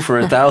pounding me for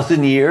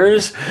 1,000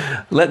 years?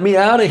 Let me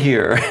out of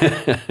here.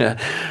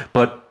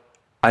 But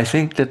I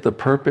think that the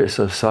purpose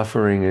of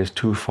suffering is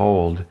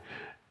twofold,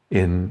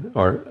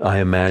 or I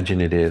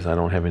imagine it is. I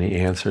don't have any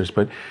answers,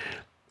 but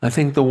I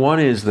think the one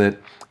is that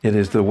it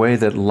is the way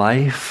that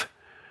life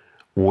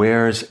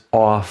wears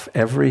off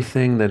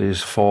everything that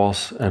is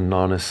false and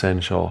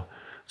non-essential,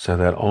 so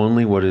that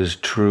only what is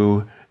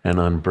true and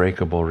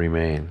unbreakable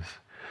remains.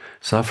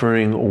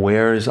 Suffering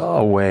wears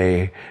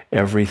away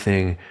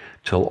everything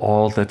till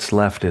all that's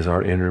left is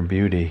our inner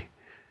beauty.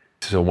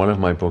 So one of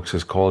my books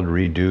is called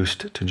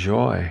Reduced to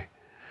Joy.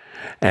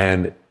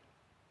 And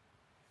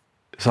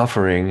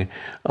suffering,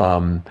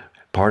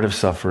 part of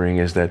suffering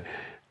is that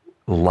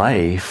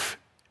life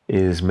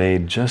is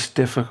made just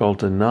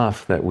difficult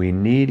enough that we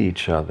need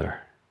each other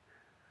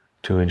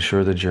to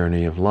ensure the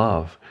journey of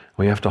love.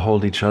 We have to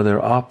hold each other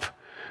up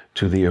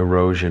to the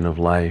erosion of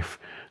life,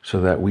 so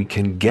that we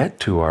can get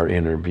to our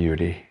inner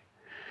beauty.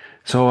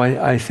 So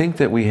I think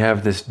that we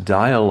have this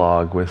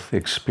dialogue with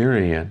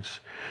experience,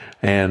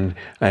 and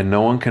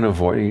no one can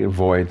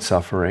avoid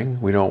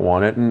suffering. We don't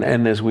want it.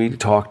 And as we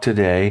talk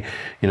today,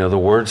 the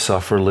word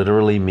suffer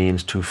literally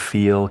means to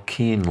feel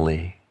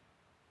keenly.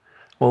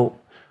 Well,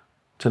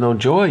 to know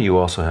joy, you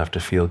also have to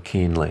feel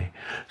keenly.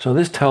 So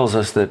this tells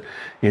us that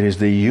it is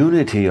the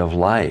unity of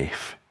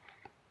life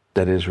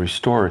that is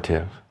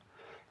restorative.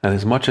 And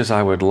as much as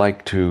I would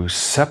like to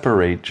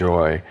separate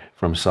joy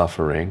from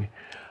suffering,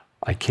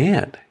 I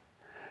can't.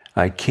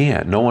 I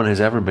can't. No one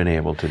has ever been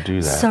able to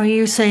do that. So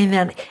you're saying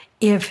that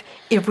if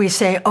we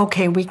say,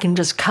 okay, we can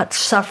just cut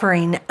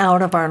suffering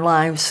out of our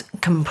lives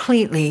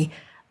completely,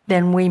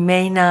 then we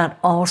may not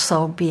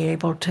also be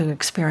able to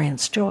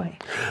experience joy.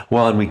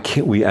 Well, and we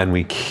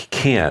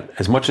can't.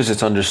 As much as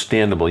it's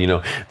understandable,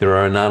 there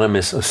are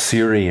anonymous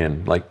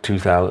Assyrian, like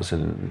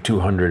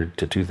 200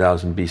 to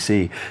 2000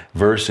 BC,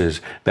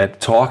 verses that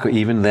talk,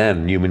 even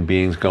then, human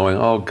beings going,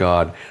 oh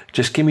God,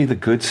 just give me the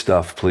good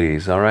stuff,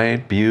 please, all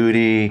right?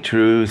 Beauty,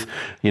 truth,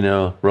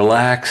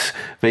 relax,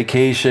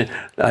 vacation.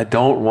 I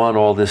don't want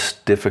all this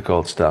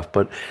difficult stuff,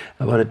 but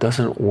it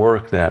doesn't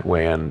work that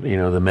way. And,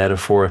 the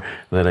metaphor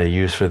that I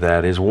use for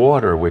that is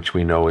water, which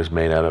we know is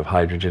made out of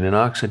hydrogen and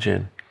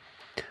oxygen.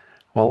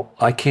 Well,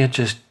 I can't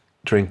just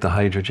drink the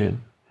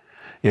hydrogen.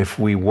 If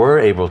we were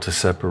able to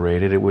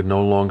separate it, it would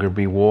no longer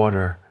be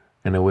water,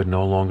 and it would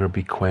no longer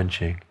be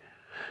quenching.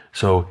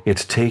 So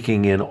it's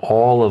taking in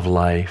all of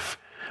life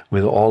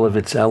with all of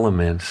its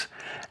elements,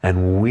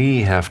 and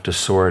we have to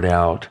sort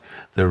out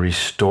the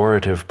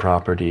restorative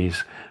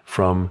properties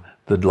from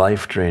the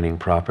life-draining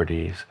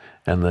properties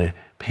and the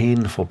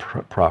painful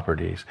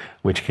properties,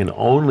 which can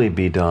only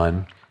be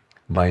done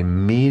by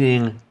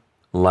meeting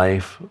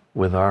life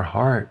with our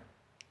heart.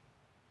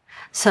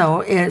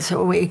 So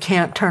we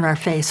can't turn our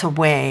face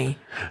away.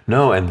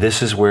 No, and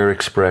this is where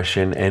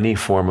expression, any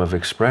form of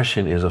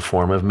expression, is a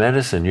form of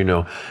medicine.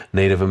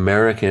 Native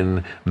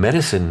American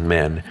medicine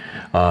men,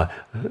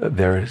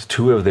 there's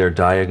two of their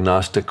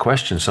diagnostic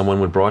questions someone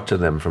would brought to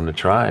them from the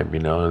tribe,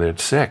 they're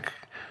sick.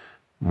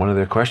 One of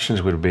their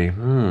questions would be,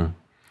 when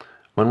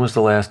was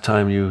the last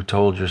time you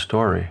told your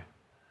story?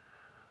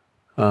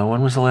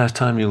 When was the last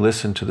time you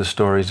listened to the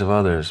stories of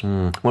others?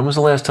 When was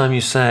the last time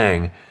you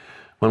sang?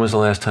 When was the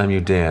last time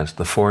you danced?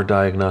 The 4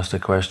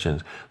 diagnostic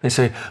questions. They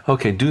say,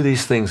 okay, do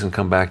these things and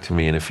come back to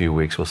me in a few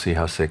weeks. We'll see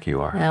how sick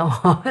you are.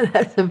 Oh,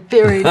 that's a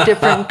very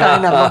different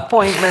kind of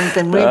appointment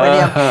than we would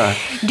have.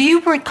 Do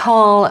you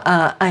recall,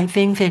 I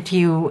think that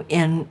you,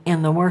 in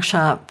the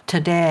workshop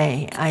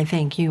today, I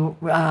think you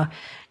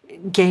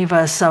gave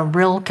us a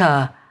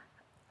Rilke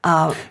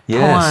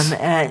yes.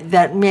 poem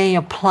that may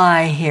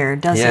apply here,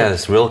 does it?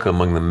 Yes, Rilke,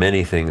 among the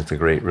many things the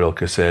great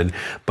Rilke said,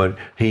 but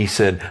he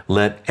said,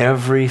 let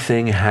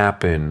everything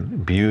happen,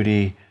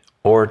 beauty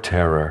or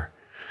terror.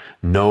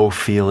 No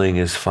feeling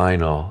is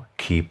final,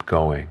 keep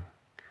going.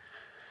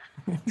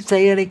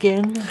 Say it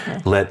again.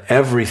 Let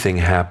everything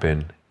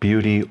happen,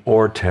 beauty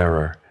or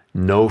terror.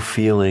 No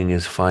feeling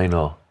is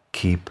final,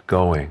 keep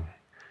going.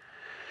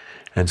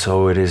 And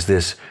so it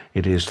is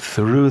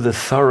through the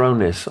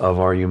thoroughness of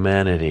our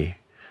humanity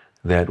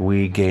that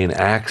we gain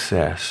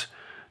access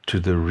to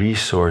the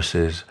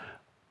resources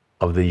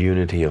of the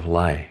unity of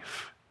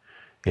life.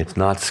 It's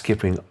not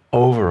skipping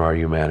over our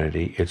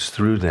humanity, it's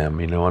through them,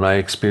 and I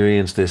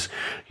experienced this,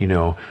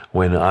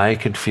 when I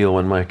could feel,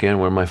 when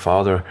my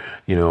father,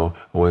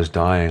 was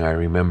dying, I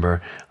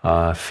remember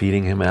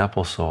feeding him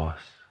applesauce,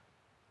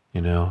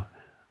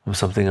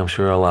 something I'm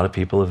sure a lot of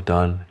people have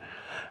done.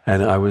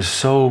 And I was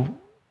so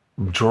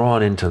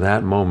drawn into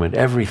that moment,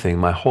 everything,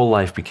 my whole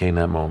life became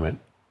that moment.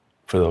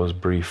 For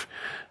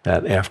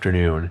that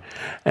afternoon.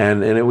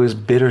 And it was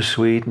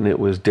bittersweet, and it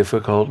was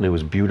difficult, and it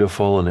was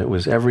beautiful, and it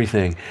was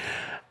everything.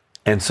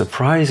 And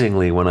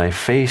surprisingly, when I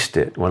faced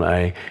it, when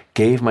I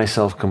gave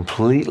myself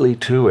completely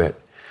to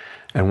it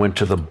and went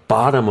to the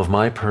bottom of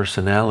my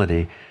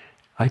personality,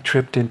 I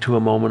tripped into a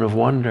moment of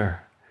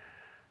wonder.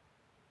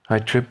 I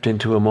tripped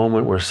into a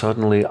moment where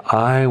suddenly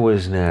I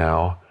was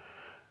now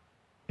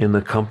in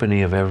the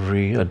company of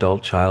every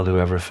adult child who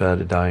ever fed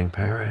a dying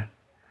parent.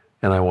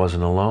 And I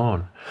wasn't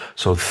alone.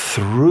 So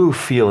through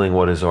feeling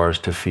what is ours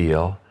to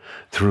feel,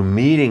 through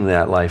meeting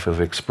that life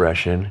of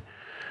expression,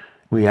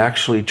 we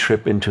actually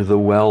trip into the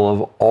well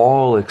of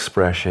all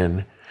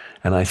expression.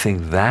 And I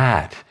think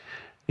that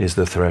is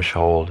the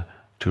threshold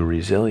to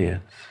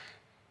resilience.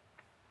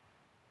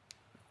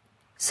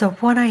 So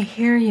what I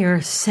hear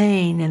you're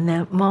saying in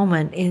that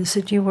moment is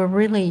that you were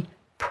really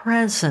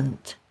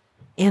present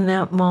in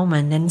that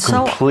moment. And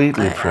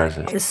completely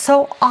present.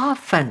 So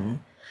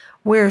often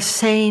we're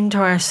saying to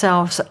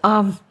ourselves,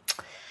 life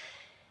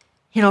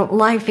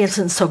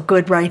isn't so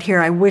good right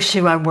here. I wish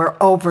I were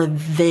over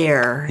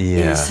there.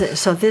 Yes.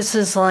 So this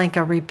is like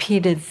a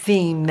repeated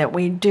theme that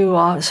we do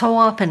so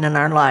often in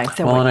our life.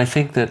 And I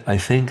think that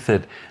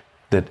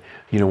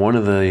one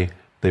of the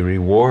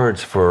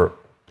rewards for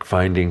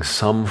finding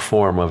some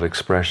form of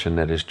expression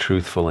that is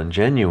truthful and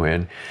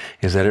genuine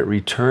is that it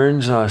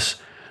returns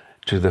us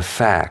to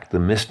the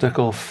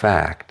mystical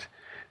fact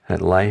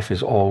that life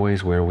is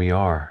always where we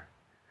are.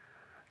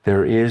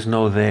 There is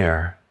no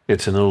there.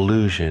 It's an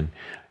illusion.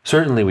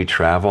 Certainly we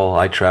travel.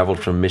 I traveled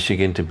from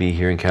Michigan to be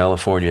here in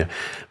California,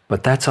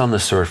 but that's on the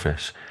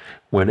surface.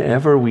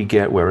 Whenever we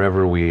get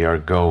wherever we are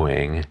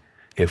going,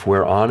 if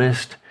we're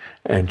honest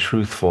and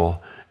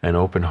truthful and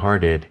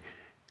open-hearted,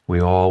 we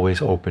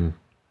always open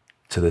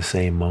to the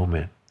same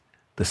moment,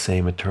 the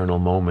same eternal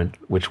moment,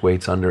 which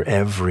waits under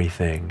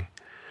everything.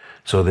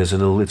 So it's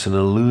an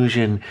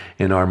illusion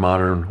in our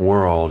modern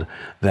world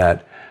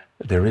that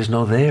there is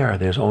no there,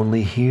 there's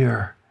only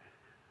here.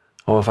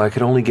 Oh, if I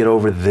could only get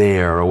over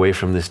there, away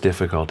from this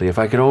difficulty. If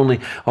I could only,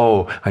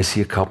 I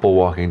see a couple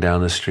walking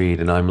down the street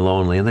and I'm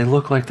lonely and they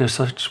look like they're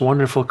such a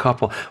wonderful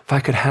couple. If I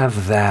could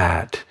have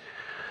that.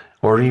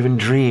 Or even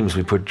dreams.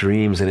 We put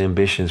dreams and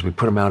ambitions, we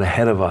put them out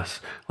ahead of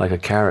us like a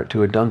carrot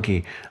to a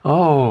donkey.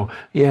 Oh,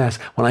 yes,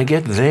 when I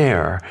get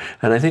there.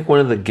 And I think one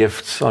of the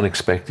gifts,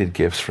 unexpected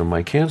gifts from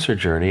my cancer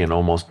journey and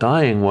almost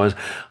dying was,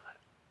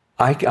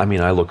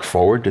 I look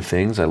forward to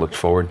things. I looked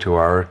forward to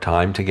our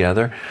time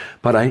together,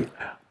 but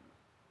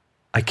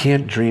I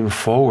can't dream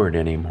forward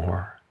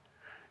anymore.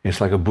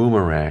 It's like a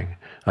boomerang.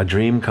 A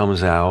dream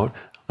comes out,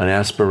 an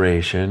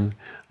aspiration,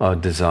 a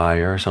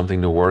desire,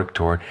 something to work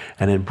toward,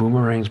 and it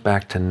boomerangs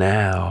back to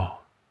now.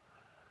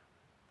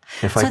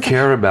 If I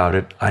care about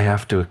it, I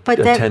have to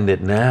attend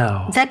it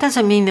now. That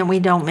doesn't mean that we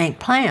don't make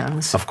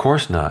plans. Of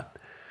course not.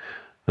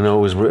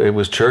 No, it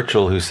was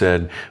Churchill who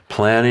said,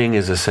 planning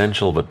is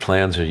essential, but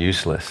plans are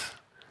useless.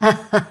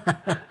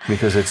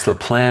 Because it's the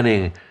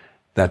planning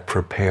that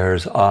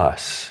prepares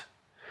us.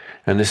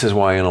 And this is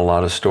why in a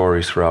lot of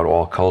stories throughout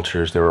all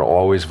cultures, there are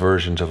always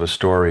versions of a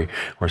story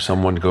where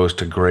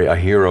a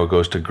hero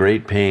goes to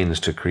great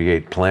pains to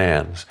create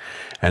plans.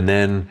 And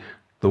then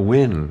the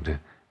wind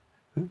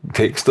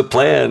takes the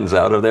plans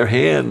out of their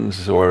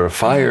hands, or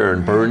fire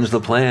and burns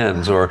the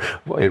plans, or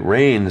it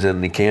rains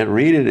and they can't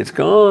read it. It's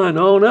gone.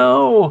 Oh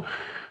no.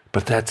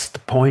 But that's the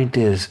point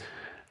is,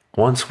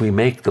 once we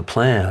make the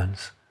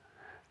plans,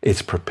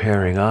 it's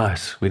preparing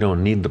us. We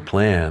don't need the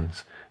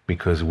plans,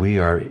 because we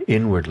are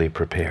inwardly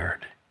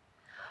prepared.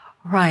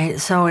 Right.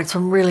 So it's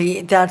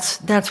really, that's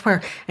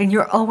where, and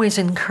you're always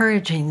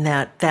encouraging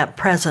that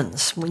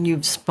presence when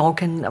you've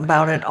spoken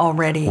about it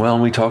already. Well,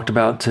 we talked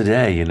about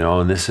today,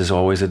 and this is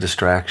always a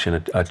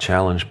distraction, a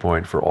challenge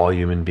point for all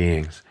human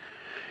beings.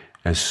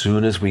 As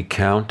soon as we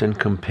count and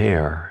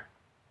compare,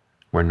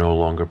 we're no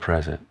longer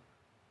present.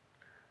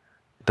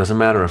 It doesn't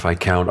matter if I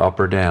count up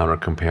or down or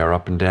compare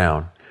up and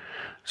down.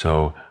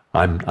 So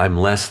I'm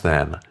less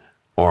than,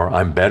 or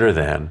I'm better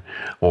than,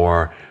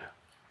 or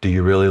do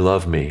you really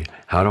love me?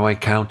 How do I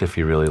count if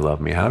you really love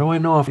me? How do I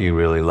know if you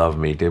really love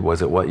me?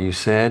 Was it what you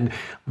said?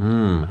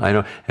 I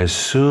know. As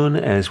soon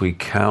as we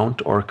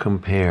count or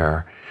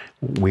compare,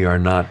 we are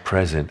not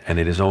present, and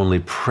it is only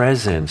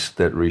presence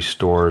that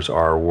restores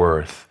our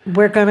worth.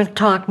 We're going to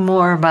talk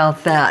more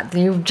about that.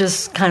 You've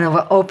just kind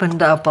of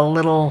opened up a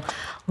little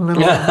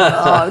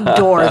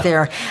door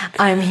there.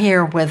 I'm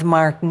here with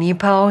Mark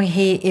Nepo.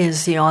 He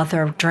is the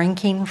author of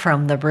Drinking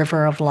from the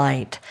River of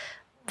Light,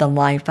 The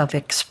Life of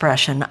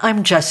Expression.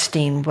 I'm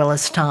Justine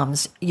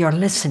Willis-Toms. You're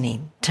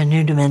listening to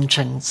New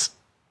Dimensions.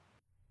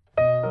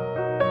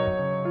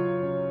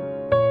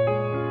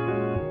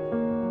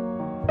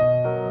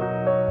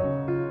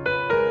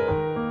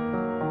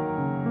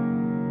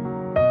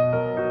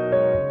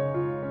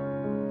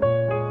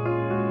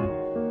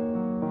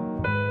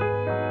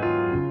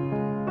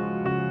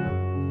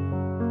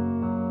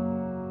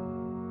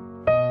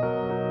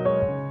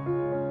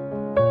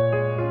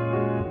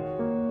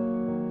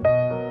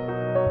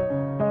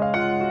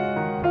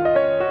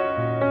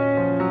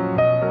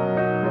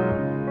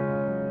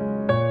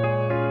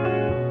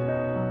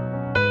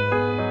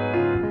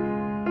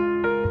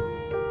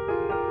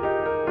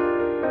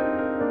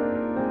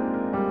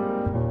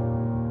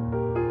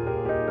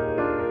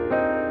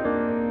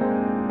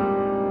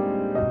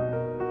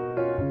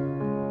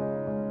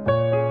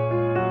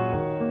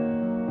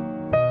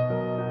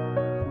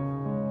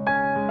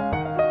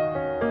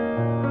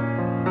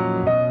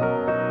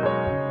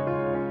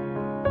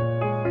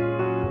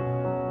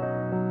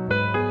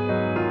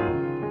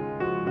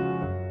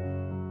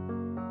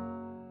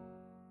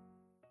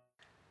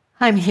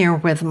 I'm here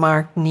with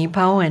Mark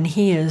Nepo, and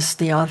he is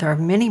the author of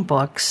many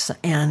books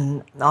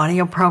and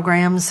audio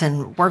programs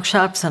and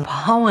workshops and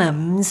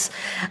poems.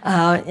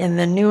 And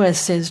the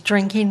newest is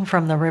Drinking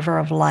from the River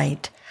of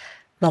Light,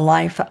 The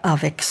Life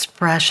of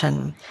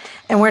Expression.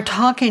 And we're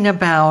talking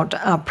about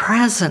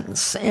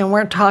presence, and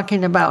we're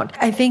talking about,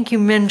 I think you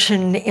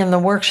mentioned in the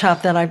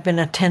workshop that I've been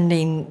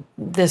attending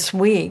this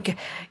week,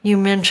 you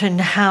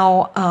mentioned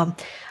how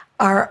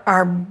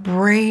our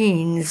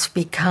brains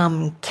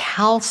become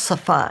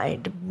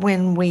calcified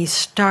when we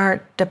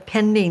start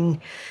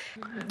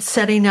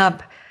setting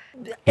up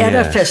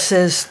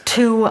edifices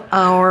to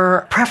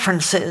our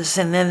preferences,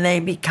 and then they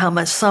become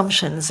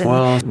assumptions.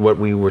 Well, what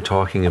we were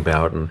talking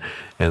about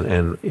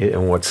and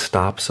what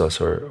stops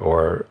us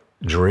or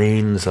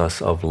drains us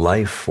of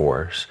life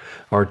force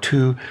are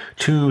two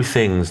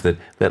things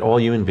that all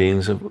human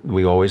beings,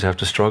 we always have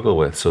to struggle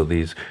with. So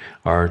these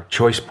are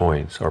choice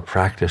points or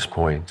practice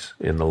points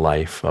in the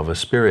life of a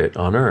spirit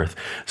on earth.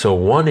 So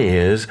one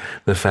is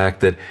the fact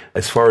that,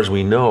 as far as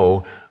we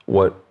know,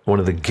 one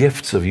of the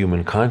gifts of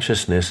human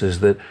consciousness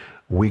is that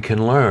we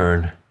can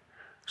learn.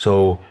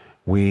 So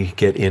we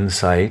get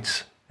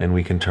insights, and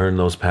we can turn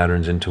those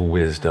patterns into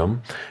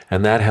wisdom.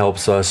 And that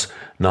helps us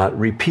not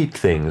repeat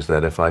things,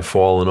 that if I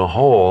fall in a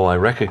hole, I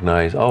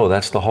recognize,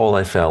 that's the hole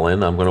I fell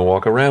in, I'm going to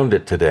walk around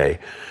it today.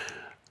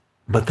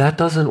 But that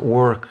doesn't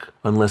work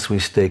unless we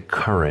stay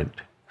current.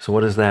 So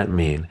what does that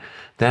mean?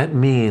 That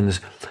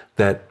means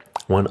that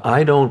when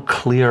I don't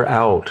clear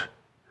out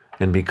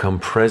and become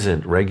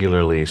present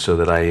regularly so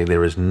that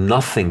there is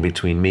nothing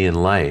between me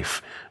and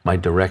life, my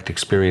direct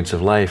experience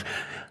of life,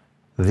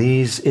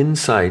 these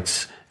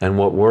insights and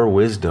what were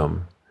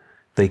wisdom,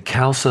 they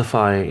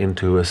calcify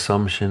into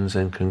assumptions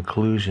and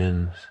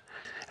conclusions.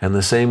 And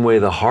the same way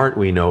the heart,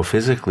 we know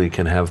physically,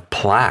 can have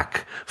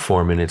plaque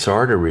form in its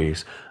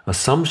arteries,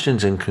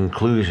 assumptions and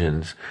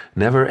conclusions,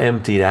 never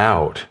emptied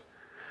out,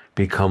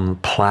 become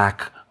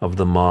plaque of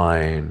the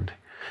mind.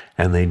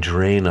 And they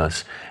drain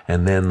us,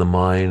 and then the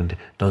mind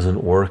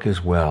doesn't work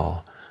as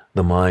well.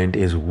 The mind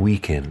is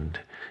weakened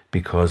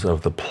because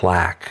of the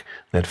plaque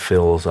that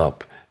fills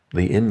up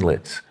the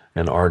inlets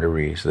and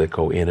arteries that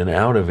go in and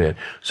out of it.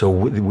 So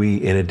we,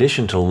 in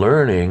addition to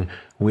learning,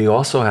 we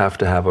also have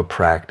to have a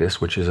practice,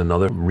 which is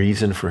another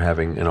reason for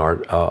having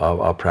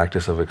a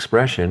practice of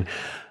expression.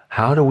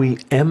 How do we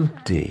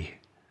empty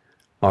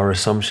our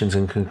assumptions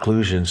and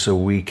conclusions so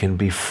we can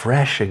be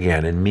fresh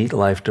again and meet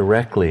life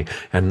directly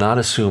and not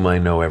assume I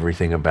know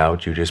everything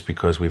about you just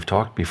because we've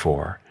talked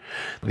before?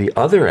 The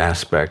other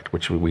aspect,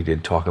 which we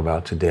did talk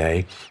about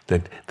today,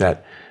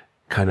 that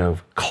kind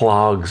of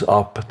clogs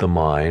up the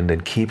mind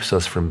and keeps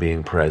us from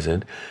being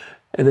present,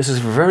 and this is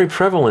very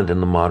prevalent in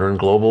the modern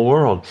global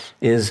world,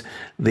 is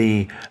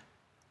the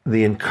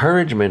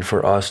encouragement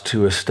for us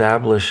to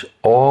establish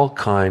all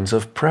kinds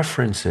of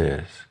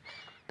preferences.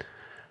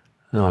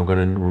 No, I'm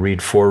going to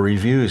read 4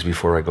 reviews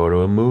before I go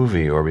to a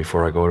movie or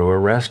before I go to a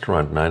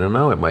restaurant. And I don't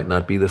know, it might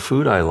not be the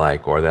food I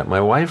like or that my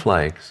wife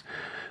likes.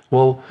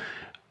 Well,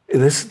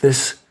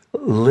 this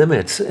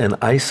limits and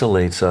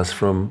isolates us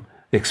from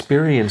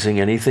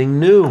experiencing anything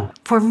new.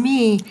 For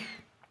me,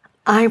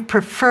 I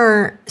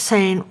prefer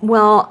saying,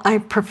 well, I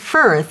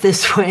prefer it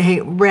this way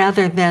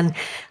rather than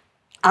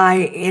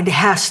it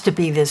has to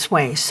be this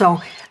way.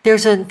 So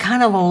there's a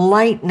kind of a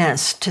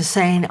lightness to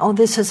saying, oh,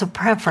 this is a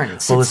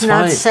preference. Well, it's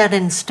not set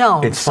in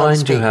stone. It's fine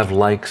to have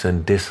likes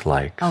and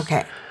dislikes.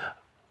 Okay.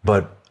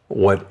 But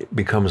what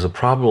becomes a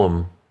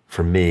problem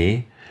for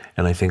me,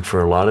 and I think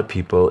for a lot of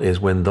people, is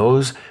when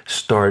those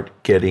start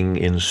getting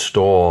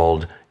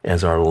installed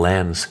as our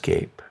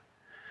landscape.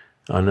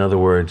 In other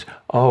words,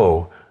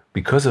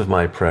 because of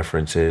my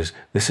preferences,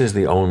 this is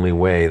the only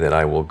way that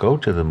I will go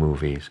to the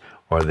movies,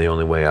 or the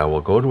only way I will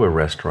go to a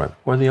restaurant,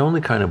 or the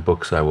only kind of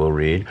books I will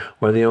read,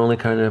 or the only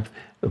kind of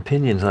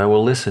opinions I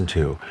will listen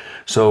to.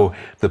 So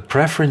the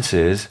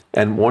preferences,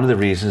 and one of the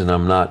reasons, and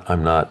I'm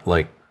not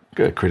like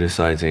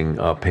criticizing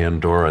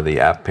Pandora, the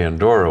app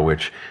Pandora,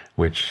 which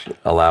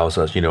allows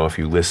us, if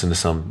you listen to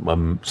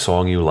some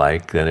song you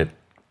like, then it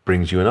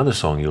brings you another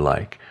song you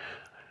like.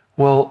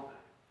 Well,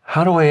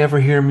 how do I ever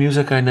hear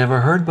music I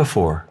never heard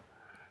before?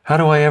 How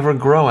do I ever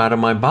grow out of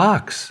my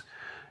box?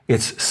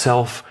 It's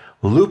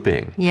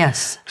self-looping.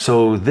 Yes.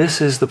 So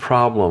this is the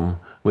problem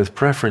with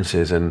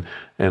preferences, and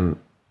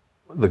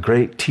the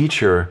great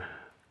teacher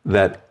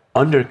that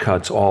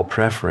undercuts all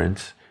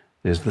preference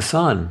is the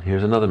sun.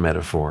 Here's another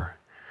metaphor.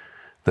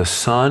 The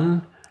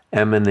sun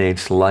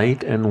emanates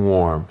light and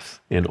warmth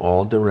in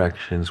all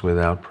directions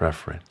without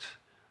preference.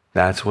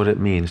 That's what it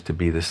means to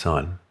be the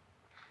sun.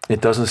 It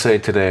doesn't say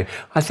today,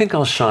 I think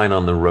I'll shine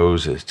on the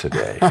roses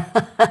today.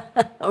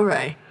 All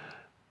right.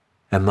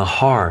 And the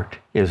heart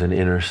is an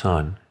inner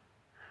sun.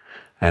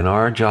 And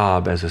our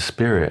job as a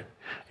spirit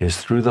is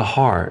through the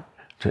heart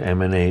to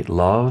emanate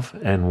love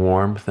and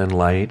warmth and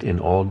light in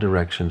all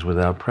directions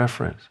without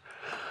preference.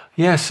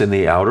 Yes, in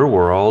the outer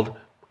world,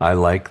 I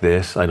like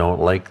this, I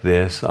don't like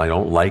this, I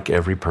don't like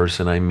every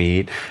person I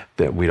meet,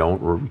 that we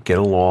don't get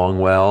along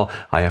well,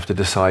 I have to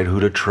decide who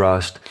to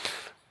trust,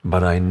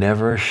 but I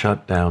never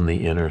shut down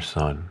the inner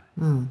sun.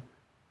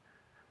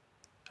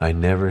 I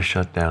never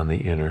shut down the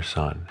inner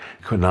sun.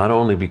 Not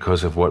only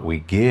because of what we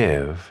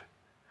give,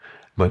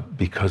 but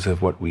because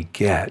of what we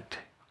get.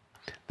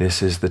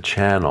 This is the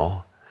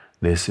channel,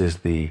 this is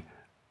the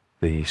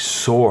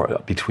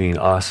source between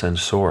us and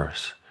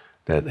source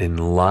that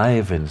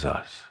enlivens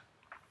us.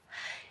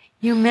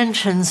 You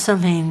mentioned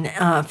something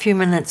a few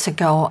minutes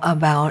ago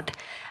about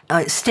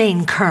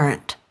staying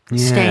current.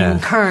 Yes. Staying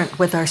current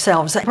with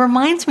ourselves. It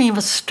reminds me of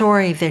a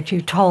story that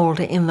you told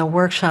in the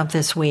workshop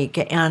this week,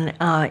 and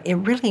it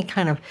really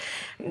kind of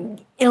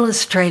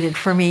illustrated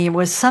for me. It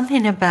was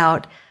something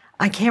about,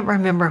 I can't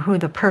remember who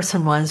the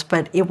person was,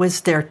 but it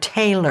was their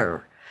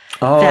tailor.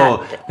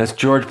 That's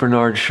George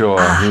Bernard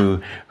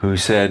Shaw, who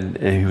said,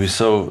 he was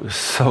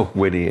so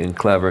witty and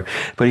clever,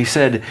 but he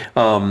said,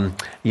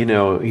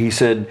 he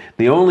said,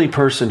 the only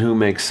person who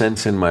makes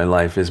sense in my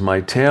life is my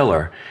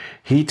tailor.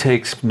 He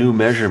takes new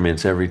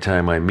measurements every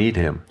time I meet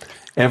him.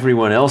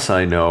 Everyone else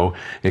I know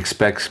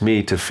expects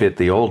me to fit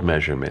the old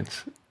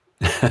measurements.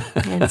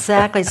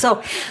 Exactly.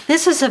 So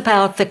this is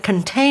about the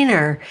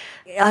container,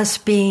 us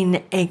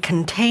being a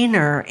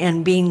container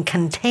and being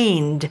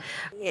contained.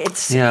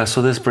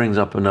 So this brings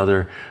up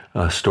another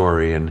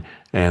story, and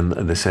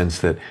the sense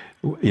that,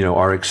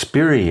 our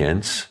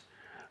experience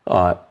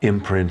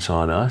imprints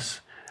on us,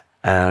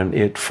 and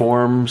it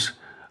forms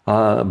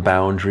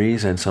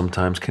boundaries and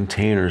sometimes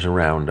containers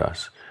around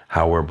us.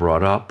 How we're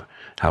brought up,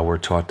 how we're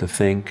taught to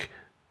think,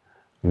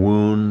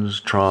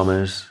 wounds,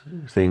 traumas,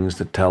 things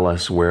that tell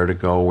us where to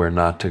go, where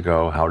not to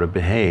go, how to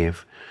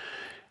behave.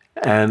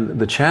 And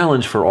the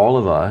challenge for all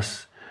of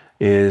us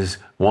is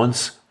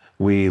once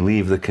we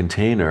leave the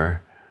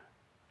container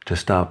to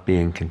stop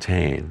being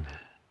contained.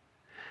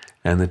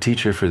 And the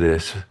teacher for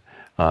this,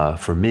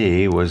 for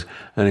me, was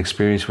an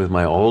experience with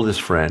my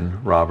oldest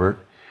friend, Robert,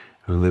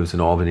 who lives in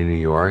Albany, New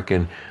York,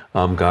 and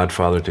I'm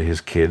godfather to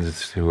his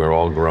kids, who are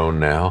all grown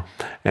now.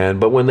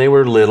 But when they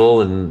were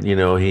little, and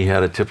he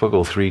had a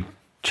typical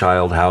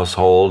 3-child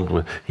household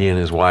with he and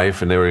his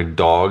wife, and there were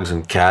dogs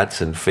and cats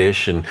and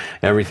fish and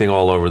everything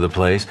all over the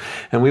place.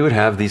 And we would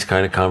have these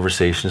kind of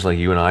conversations like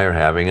you and I are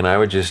having, and I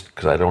would just,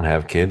 because I don't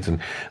have kids, and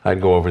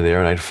I'd go over there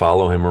and I'd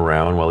follow him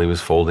around while he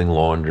was folding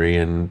laundry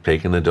and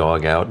taking the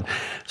dog out.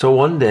 So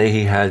one day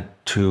he had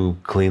to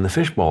clean the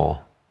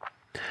fishbowl.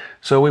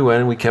 So we went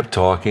and we kept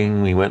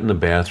talking. We went in the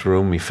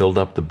bathroom. We filled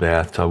up the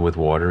bathtub with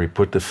water. He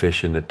put the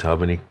fish in the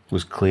tub and he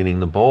was cleaning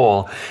the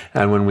bowl.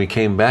 And when we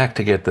came back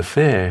to get the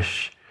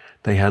fish,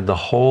 they had the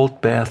whole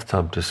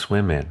bathtub to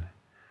swim in.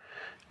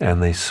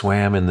 And they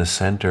swam in the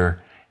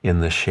center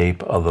in the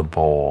shape of the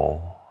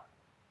bowl.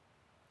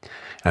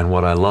 And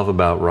what I love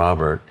about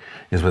Robert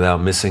is without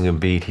missing a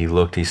beat,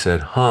 he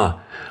said,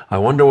 I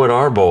wonder what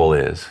our bowl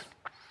is.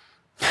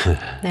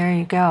 There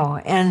you go.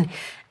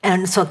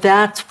 And so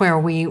that's where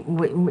we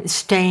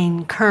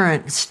staying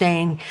current,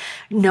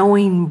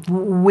 knowing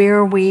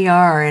where we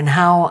are and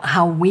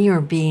how we are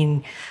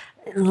being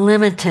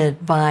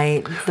limited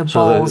by the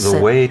bowls. So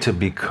the way to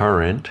be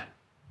current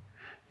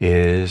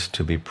is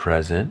to be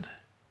present.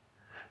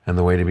 And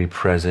the way to be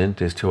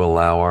present is to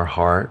allow our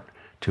heart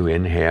to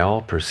inhale,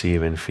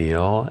 perceive and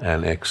feel,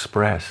 and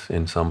express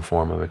in some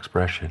form of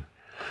expression.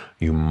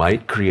 You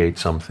might create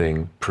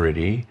something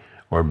pretty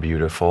or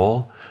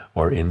beautiful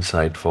or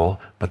insightful,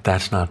 but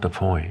that's not the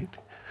point.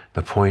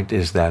 The point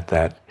is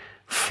that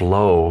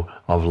flow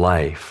of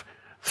life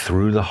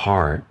through the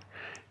heart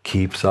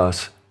keeps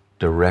us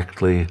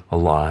directly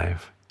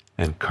alive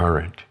and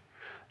current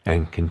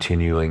and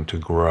continuing to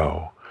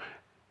grow.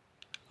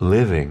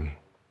 Living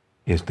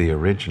is the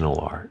original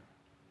art.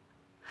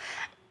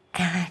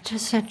 And it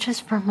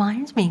just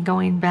reminds me,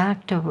 going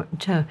back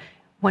to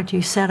what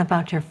you said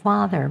about your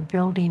father,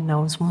 building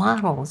those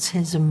models,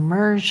 his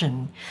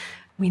immersion.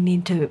 We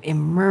need to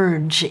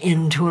emerge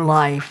into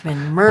life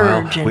and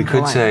merge into life. We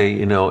could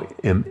say,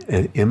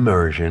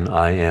 immersion,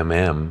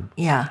 IMM,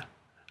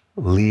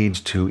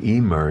 leads to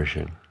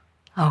immersion.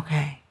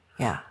 Okay,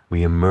 yeah.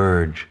 We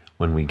emerge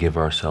when we give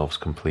ourselves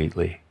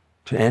completely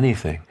to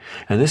anything.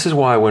 And this is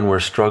why when we're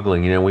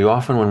struggling, we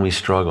often, when we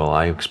struggle,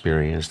 I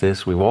experience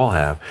this, we all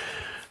have,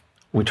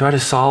 we try to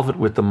solve it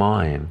with the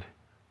mind.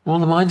 Well,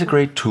 the mind's a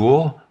great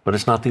tool, but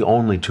it's not the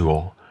only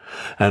tool.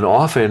 And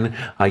often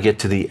I get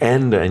to the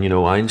end, and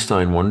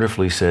Einstein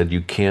wonderfully said,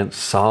 you can't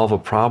solve a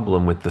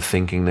problem with the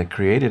thinking that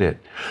created it.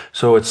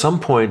 So at some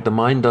point, the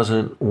mind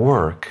doesn't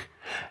work.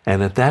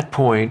 And at that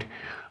point,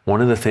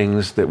 one of the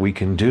things that we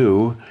can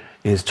do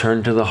is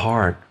turn to the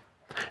heart.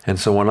 And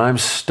so when I'm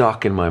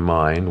stuck in my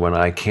mind, when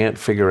I can't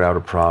figure out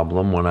a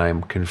problem, when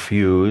I'm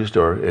confused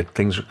or if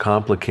things are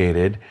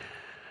complicated,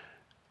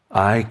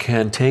 I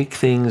can take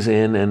things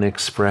in and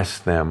express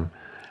them.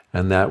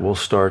 And that will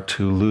start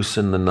to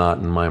loosen the knot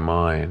in my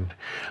mind.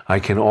 I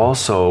can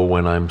also,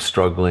 when I'm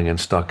struggling and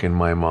stuck in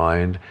my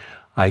mind,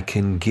 I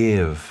can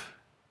give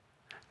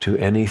to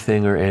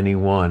anything or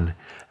anyone,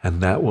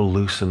 and that will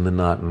loosen the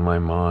knot in my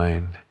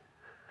mind.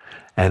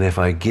 And if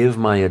I give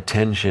my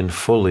attention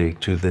fully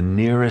to the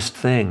nearest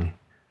thing,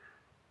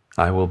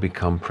 I will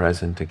become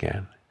present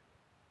again.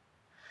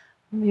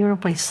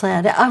 Beautifully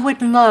said. I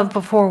would love,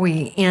 before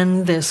we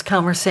end this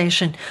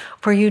conversation,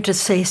 for you to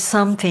say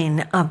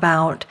something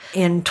about,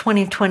 in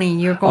 2020,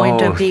 you're going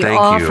to be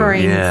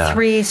offering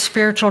 3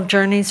 spiritual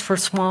journeys for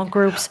small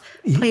groups.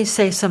 Please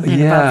say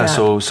something about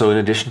that. So in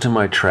addition to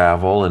my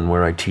travel and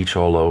where I teach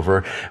all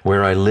over,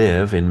 where I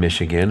live in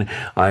Michigan,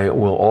 I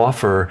will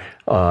offer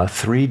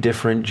 3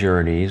 different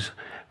journeys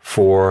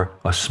for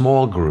a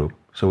small group.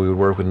 So we would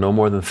work with no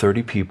more than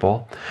 30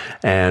 people,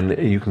 and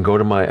you can go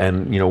to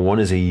one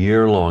is a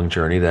year-long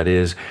journey. That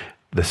is,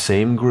 the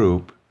same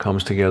group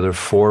comes together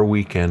 4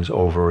 weekends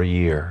over a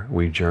year.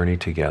 We journey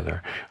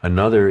together.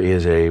 Another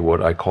is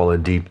what I call a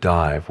deep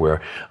dive,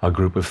 where a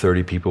group of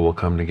 30 people will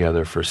come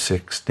together for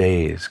 6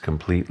 days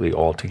completely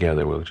all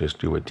together. We'll just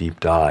do a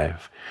deep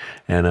dive.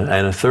 And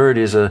a third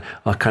is a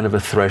kind of a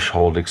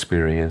threshold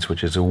experience,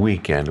 which is a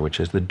weekend, which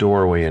is the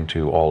doorway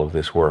into all of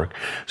this work.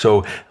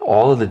 So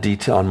all of the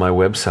detail on my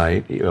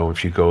website,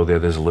 if you go there,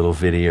 there's a little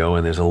video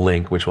and there's a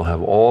link which will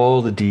have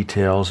all the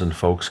details, and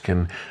folks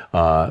can,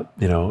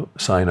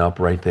 sign up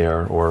right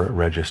there or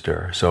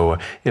register. So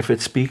if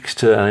it speaks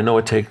to, and I know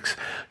it takes,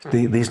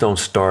 these don't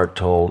start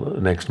till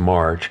next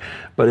March,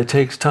 but it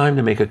takes time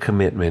to make a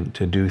commitment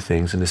to do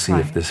things and to see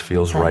if this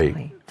feels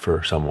right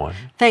for someone.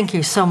 Thank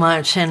you so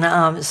much.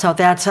 And so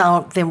that's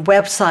out. The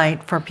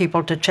website for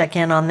people to check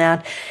in on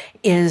that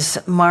is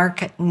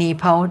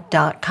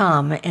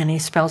marknepo.com, and he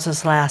spells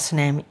his last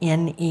name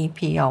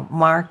Nepo,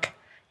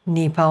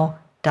 marknepo.com.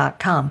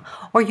 newdimensions.org.com,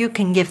 or you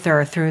can give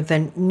there through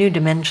the New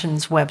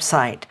Dimensions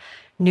website,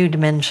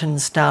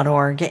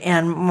 newdimensions.org.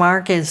 And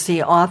Mark is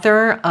the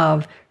author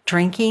of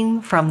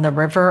Drinking from the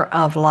River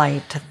of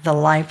Light, The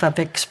Life of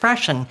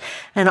Expression.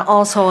 And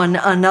also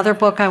another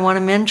book I want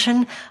to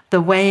mention,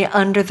 The Way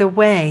Under the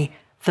Way,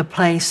 The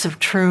Place of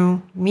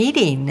True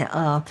Meeting.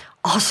 All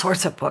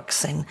sorts of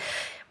books. And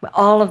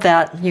all of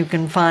that you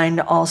can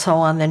find also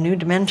on the New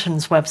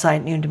Dimensions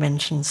website,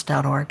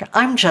 newdimensions.org.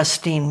 I'm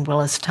Justine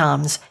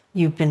Willis-Toms.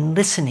 You've been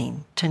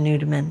listening to New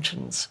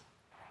Dimensions.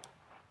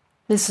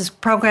 This is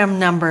program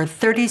number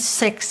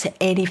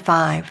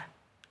 3685.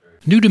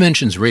 New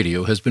Dimensions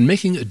Radio has been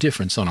making a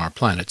difference on our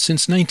planet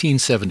since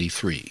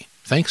 1973,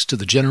 thanks to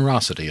the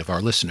generosity of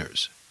our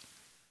listeners.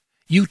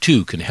 You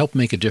too can help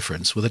make a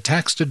difference with a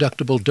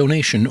tax-deductible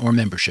donation or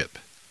membership.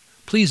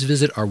 Please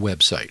visit our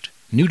website,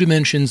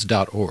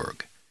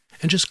 newdimensions.org,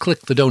 and just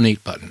click the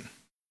Donate button.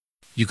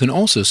 You can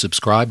also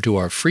subscribe to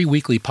our free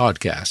weekly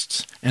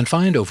podcasts and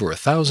find over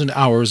 1,000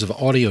 hours of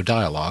audio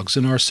dialogues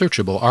in our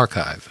searchable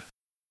archive.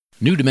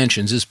 New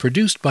Dimensions is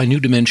produced by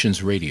New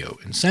Dimensions Radio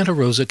in Santa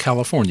Rosa,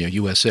 California,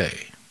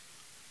 USA.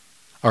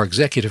 Our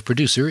executive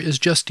producer is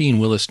Justine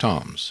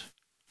Willis-Toms.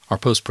 Our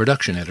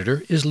post-production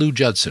editor is Lou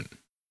Judson.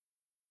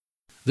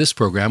 This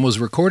program was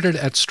recorded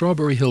at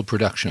Strawberry Hill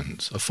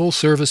Productions, a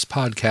full-service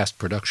podcast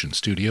production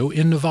studio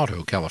in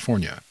Novato,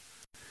 California.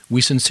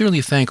 We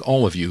sincerely thank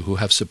all of you who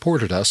have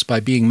supported us by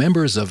being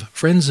members of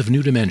Friends of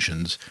New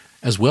Dimensions,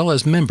 as well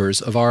as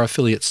members of our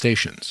affiliate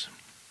stations.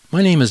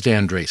 My name is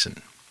Dan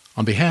Drayson.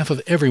 On behalf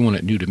of everyone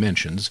at New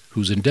Dimensions,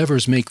 whose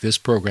endeavors make this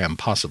program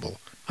possible,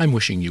 I'm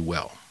wishing you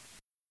well.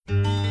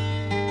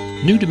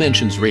 New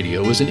Dimensions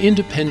Radio is an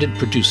independent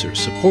producer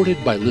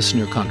supported by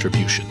listener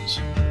contributions.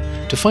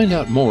 To find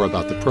out more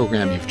about the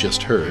program you've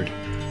just heard,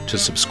 to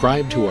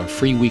subscribe to our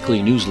free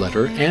weekly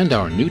newsletter and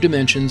our New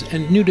Dimensions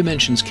and New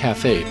Dimensions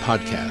Cafe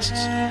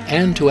podcasts,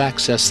 and to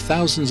access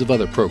thousands of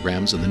other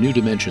programs in the New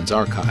Dimensions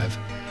archive,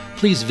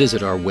 please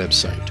visit our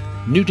website,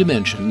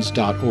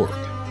 newdimensions.org.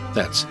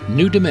 That's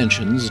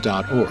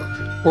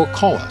newdimensions.org, or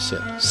call us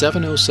at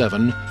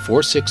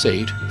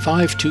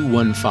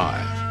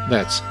 707-468-5215.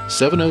 That's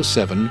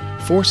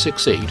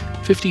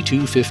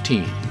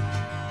 707-468-5215.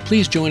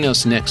 Please join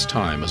us next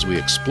time as we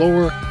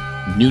explore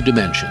New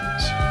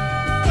Dimensions.